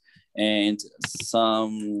inside, and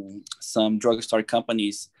some drugstore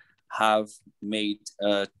companies have made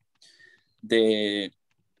there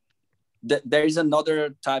is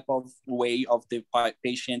another type of way of the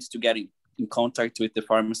patients to get in contact with the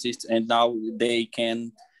pharmacist, and now they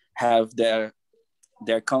can have their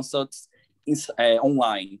consults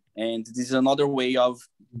online, and this is another way of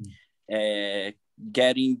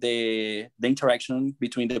getting the interaction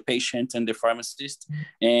between the patient and the pharmacist.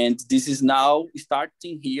 And this is now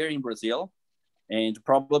starting here in Brazil, and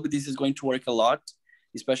probably this is going to work a lot,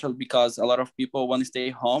 especially because a lot of people want to stay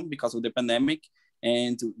home because of the pandemic,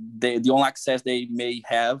 and the only access they may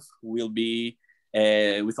have will be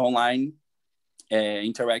with online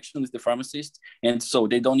interaction with the pharmacist. And so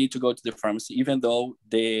they don't need to go to the pharmacy, even though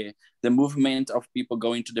the movement of people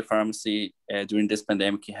going to the pharmacy during this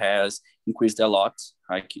pandemic has increased a lot.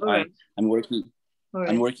 I'm working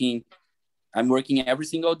every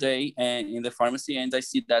single day in the pharmacy, and I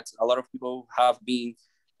see that a lot of people have been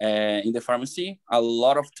in the pharmacy a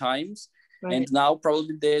lot of times. Right. And now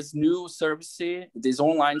probably this new service, this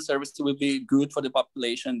online service will be good for the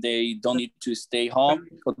population. They don't need to stay home,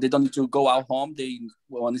 or they don't need to go out home. They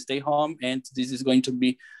want to stay home. And this is going to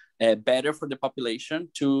be better for the population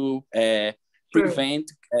to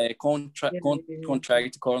prevent contract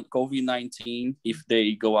COVID-19 if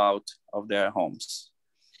they go out of their homes.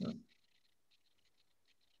 Go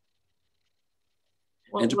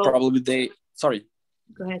ahead.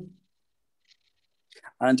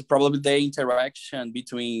 And probably the interaction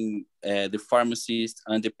between the pharmacist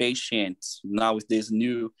and the patient now with this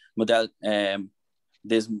new model, the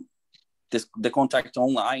contact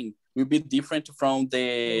online will be different from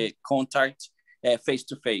the contact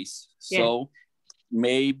face-to-face. Yeah. So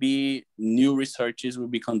maybe new researches will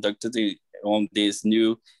be conducted on this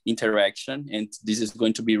new interaction, and this is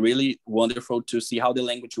going to be really wonderful to see how the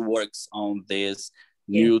language works on this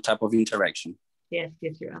new type of interaction. Yes,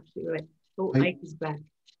 you're absolutely right. Oh, Ike is back.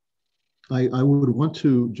 I would want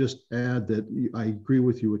to just add that I agree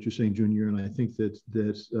with you what you're saying, Junior, and I think that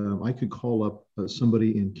I could call up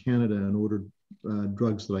somebody in Canada and order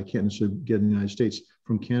drugs that I can't necessarily get in the United States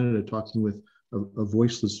from Canada, talking with a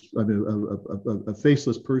voiceless, a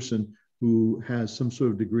faceless person who has some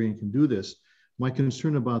sort of degree and can do this. My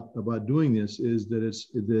concern about doing this is that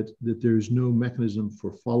there's no mechanism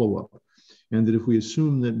for follow-up, and that if we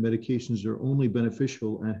assume that medications are only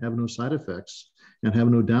beneficial and have no side effects and have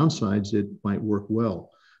no downsides, it might work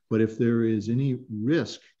well. But if there is any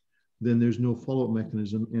risk, then there's no follow-up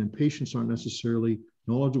mechanism, and patients aren't necessarily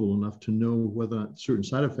knowledgeable enough to know whether certain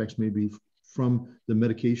side effects may be from the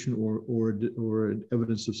medication or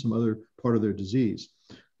evidence of some other part of their disease.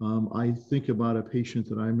 I think about a patient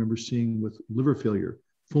that I remember seeing with liver failure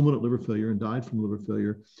fulminant liver failure and died from liver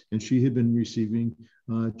failure. And she had been receiving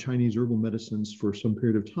Chinese herbal medicines for some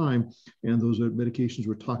period of time. And those medications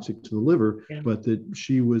were toxic to the liver, but that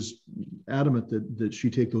she was adamant that she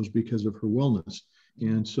take those because of her wellness.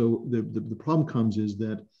 And so the problem comes is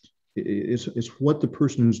that it's what the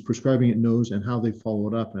person who's prescribing it knows and how they follow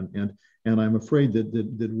it up. And I'm afraid that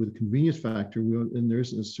with the convenience factor, and there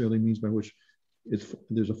isn't necessarily means by which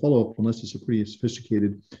there's a follow-up unless it's a pretty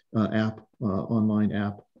sophisticated online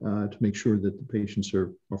app to make sure that the patients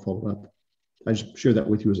are followed up. I just share that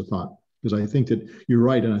with you as a thought, because I think that you're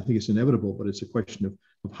right, and I think it's inevitable, but it's a question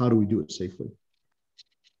of how do we do it safely.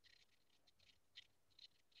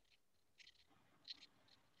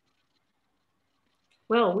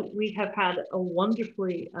 Well, we have had a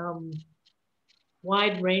wonderfully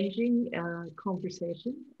wide-ranging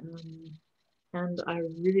conversation, and I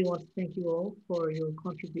really want to thank you all for your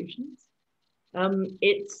contributions.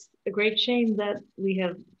 It's a great shame that we've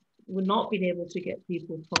not been able to get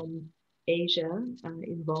people from Asia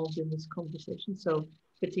involved in this conversation, so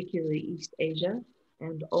particularly East Asia,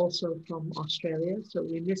 and also from Australia. So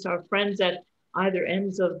we miss our friends at either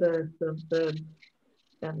ends of the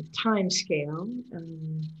time scale,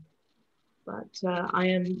 but I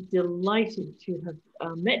am delighted to have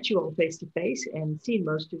met you all face to face and seen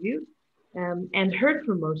most of you and heard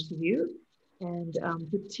from most of you, and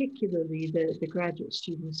particularly the graduate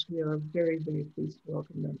students. We are very, very pleased to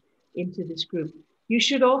welcome them into this group. You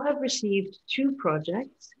should all have received 2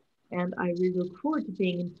 projects, and I really look forward to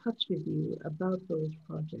being in touch with you about those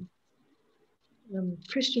projects.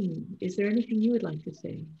 Christian, is there anything you would like to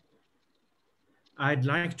say? I'd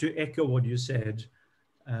like to echo what you said,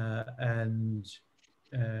 and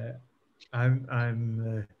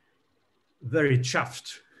I'm very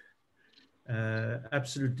chuffed,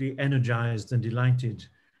 absolutely energized and delighted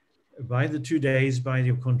by the 2 days, by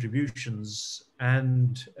your contributions,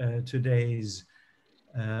 and today's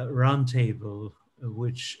roundtable,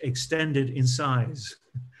 which extended in size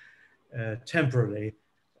temporarily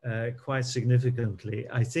quite significantly.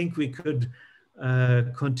 I think we could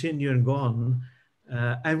continue and go on.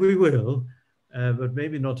 And we will, but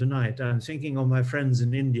maybe not tonight. I'm thinking of my friends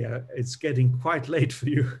in India. It's getting quite late for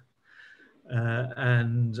you.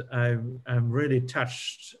 And I'm really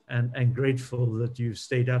touched and grateful that you've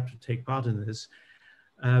stayed up to take part in this,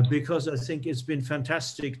 because I think it's been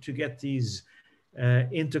fantastic to get these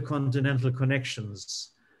intercontinental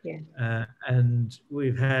connections. Yeah. And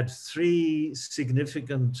we've had 3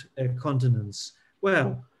 significant continents.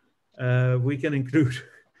 Well,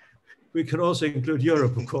 we can also include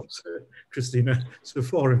Europe, of course, Christina, so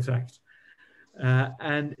 4 in fact.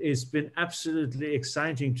 And it's been absolutely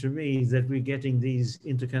exciting to me that we're getting these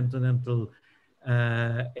intercontinental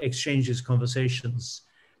exchanges, conversations.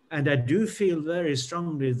 And I do feel very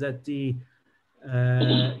strongly that the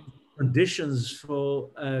conditions for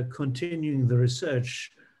continuing the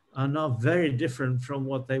research are now very different from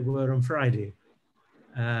what they were on Friday,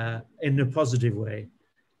 in a positive way.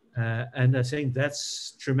 And I think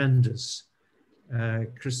that's tremendous.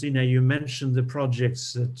 Christina, you mentioned the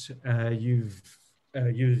projects that you've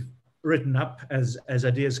written up as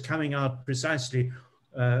ideas coming out precisely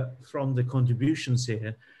from the contributions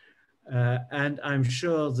here. And I'm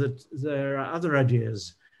sure that there are other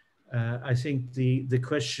ideas. I think the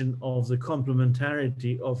question of the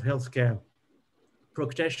complementarity of healthcare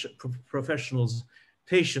professionals,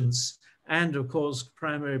 patients, and of course,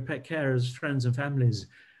 primary carers, friends and families,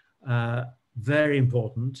 very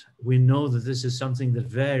important. We know that this is something that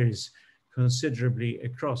varies considerably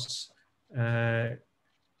across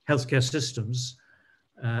healthcare systems,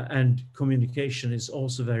 and communication is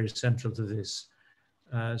also very central to this.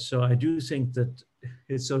 So I do think that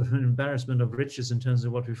it's sort of an embarrassment of riches in terms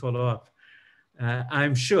of what we follow up.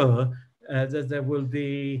 I'm sure that there will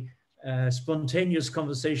be spontaneous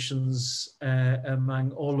conversations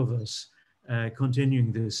among all of us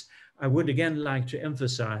continuing this. I would again like to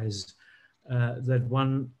emphasize that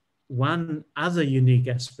one other unique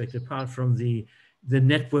aspect, apart from the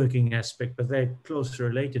networking aspect, but they're closely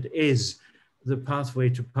related, is the pathway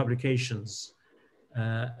to publications.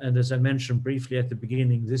 And as I mentioned briefly at the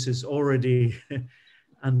beginning, this is already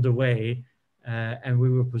underway, and we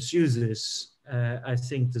will pursue this. I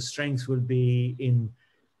think the strength will be in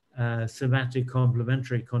thematic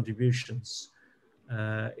complementary contributions.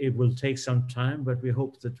 It will take some time, but we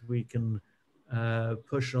hope that we can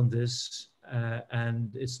push on this,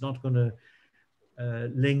 and it's not going to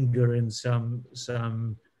linger in some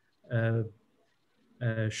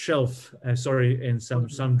shelf, in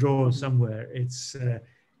some drawer somewhere. It's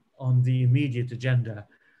on the immediate agenda.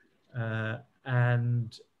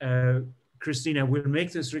 And Christina, we'll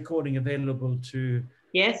make this recording available to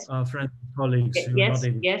Yes. our friends and colleagues who are not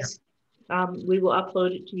able to. Yes. We will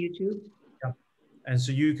upload it to YouTube. Yeah. And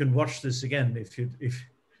so you can watch this again if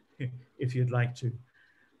you'd like to.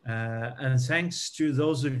 And thanks to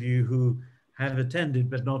those of you who have attended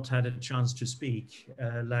but not had a chance to speak,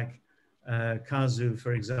 like Kazu,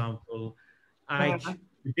 for example. Ike,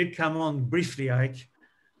 you did come on briefly, Ike.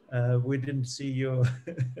 We didn't see your,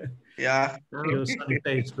 your sunny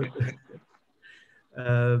face,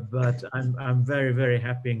 but I'm very, very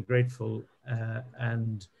happy and grateful.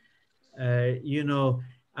 You know,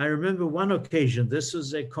 I remember one occasion, this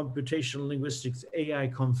was a computational linguistics AI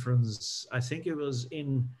conference. I think it was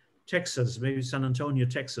in Texas, maybe San Antonio,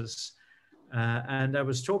 Texas. And I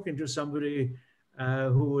was talking to somebody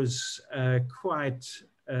who was quite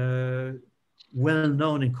well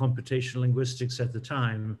known in computational linguistics at the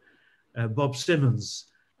time, Bob Simmons.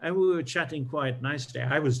 And we were chatting quite nicely.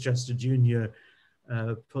 I was just a junior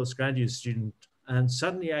postgraduate student. And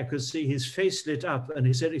suddenly I could see his face lit up and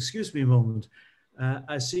he said, "Excuse me a moment,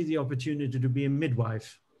 I see the opportunity to be a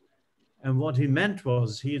midwife." And what he meant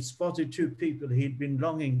was he had spotted two people he'd been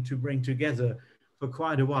longing to bring together for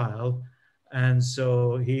quite a while. And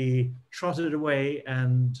so he trotted away,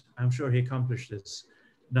 and I'm sure he accomplished this.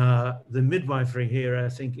 Now, the midwifery here, I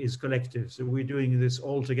think, is collective. So we're doing this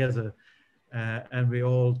all together, and we're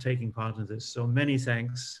all taking part in this. So many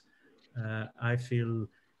thanks. I feel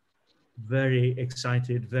very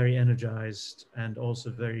excited, very energized, and also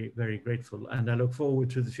very, very grateful. And I look forward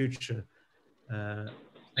to the future.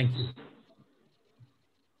 Thank you.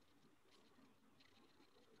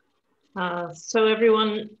 So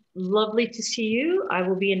everyone, lovely to see you. I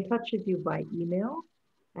will be in touch with you by email.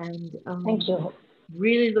 And thank you.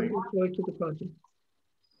 Really looking forward to the project.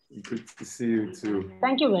 Good to see you too.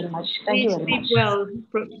 Thank you very much. Thank you very much. Speak well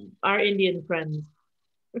from our Indian friends.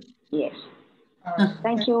 Yes.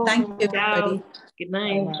 Thank you. Thank you, everybody. Good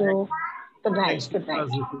night. Thank you. Good night. Good night.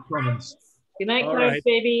 Good night, All Clark, right.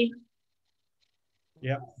 baby.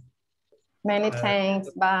 Yeah. Many thanks.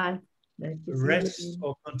 Bye. Nice to see Rest you.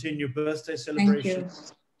 or continue birthday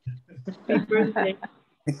celebrations. Happy birthday.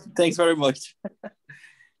 Thanks very much.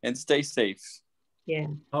 And stay safe. Yeah.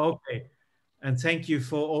 Okay. And thank you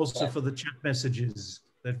for also for the chat messages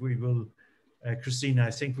that we will, Christina,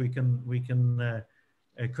 I think we can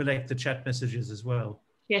collect the chat messages as well.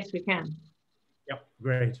 Yes, we can. Yep,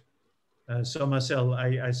 great. So Marcel,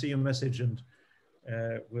 I see your message, and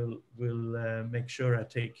we'll make sure I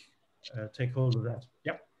take hold of that.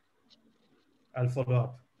 Yep, I'll follow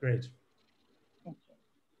up. Great.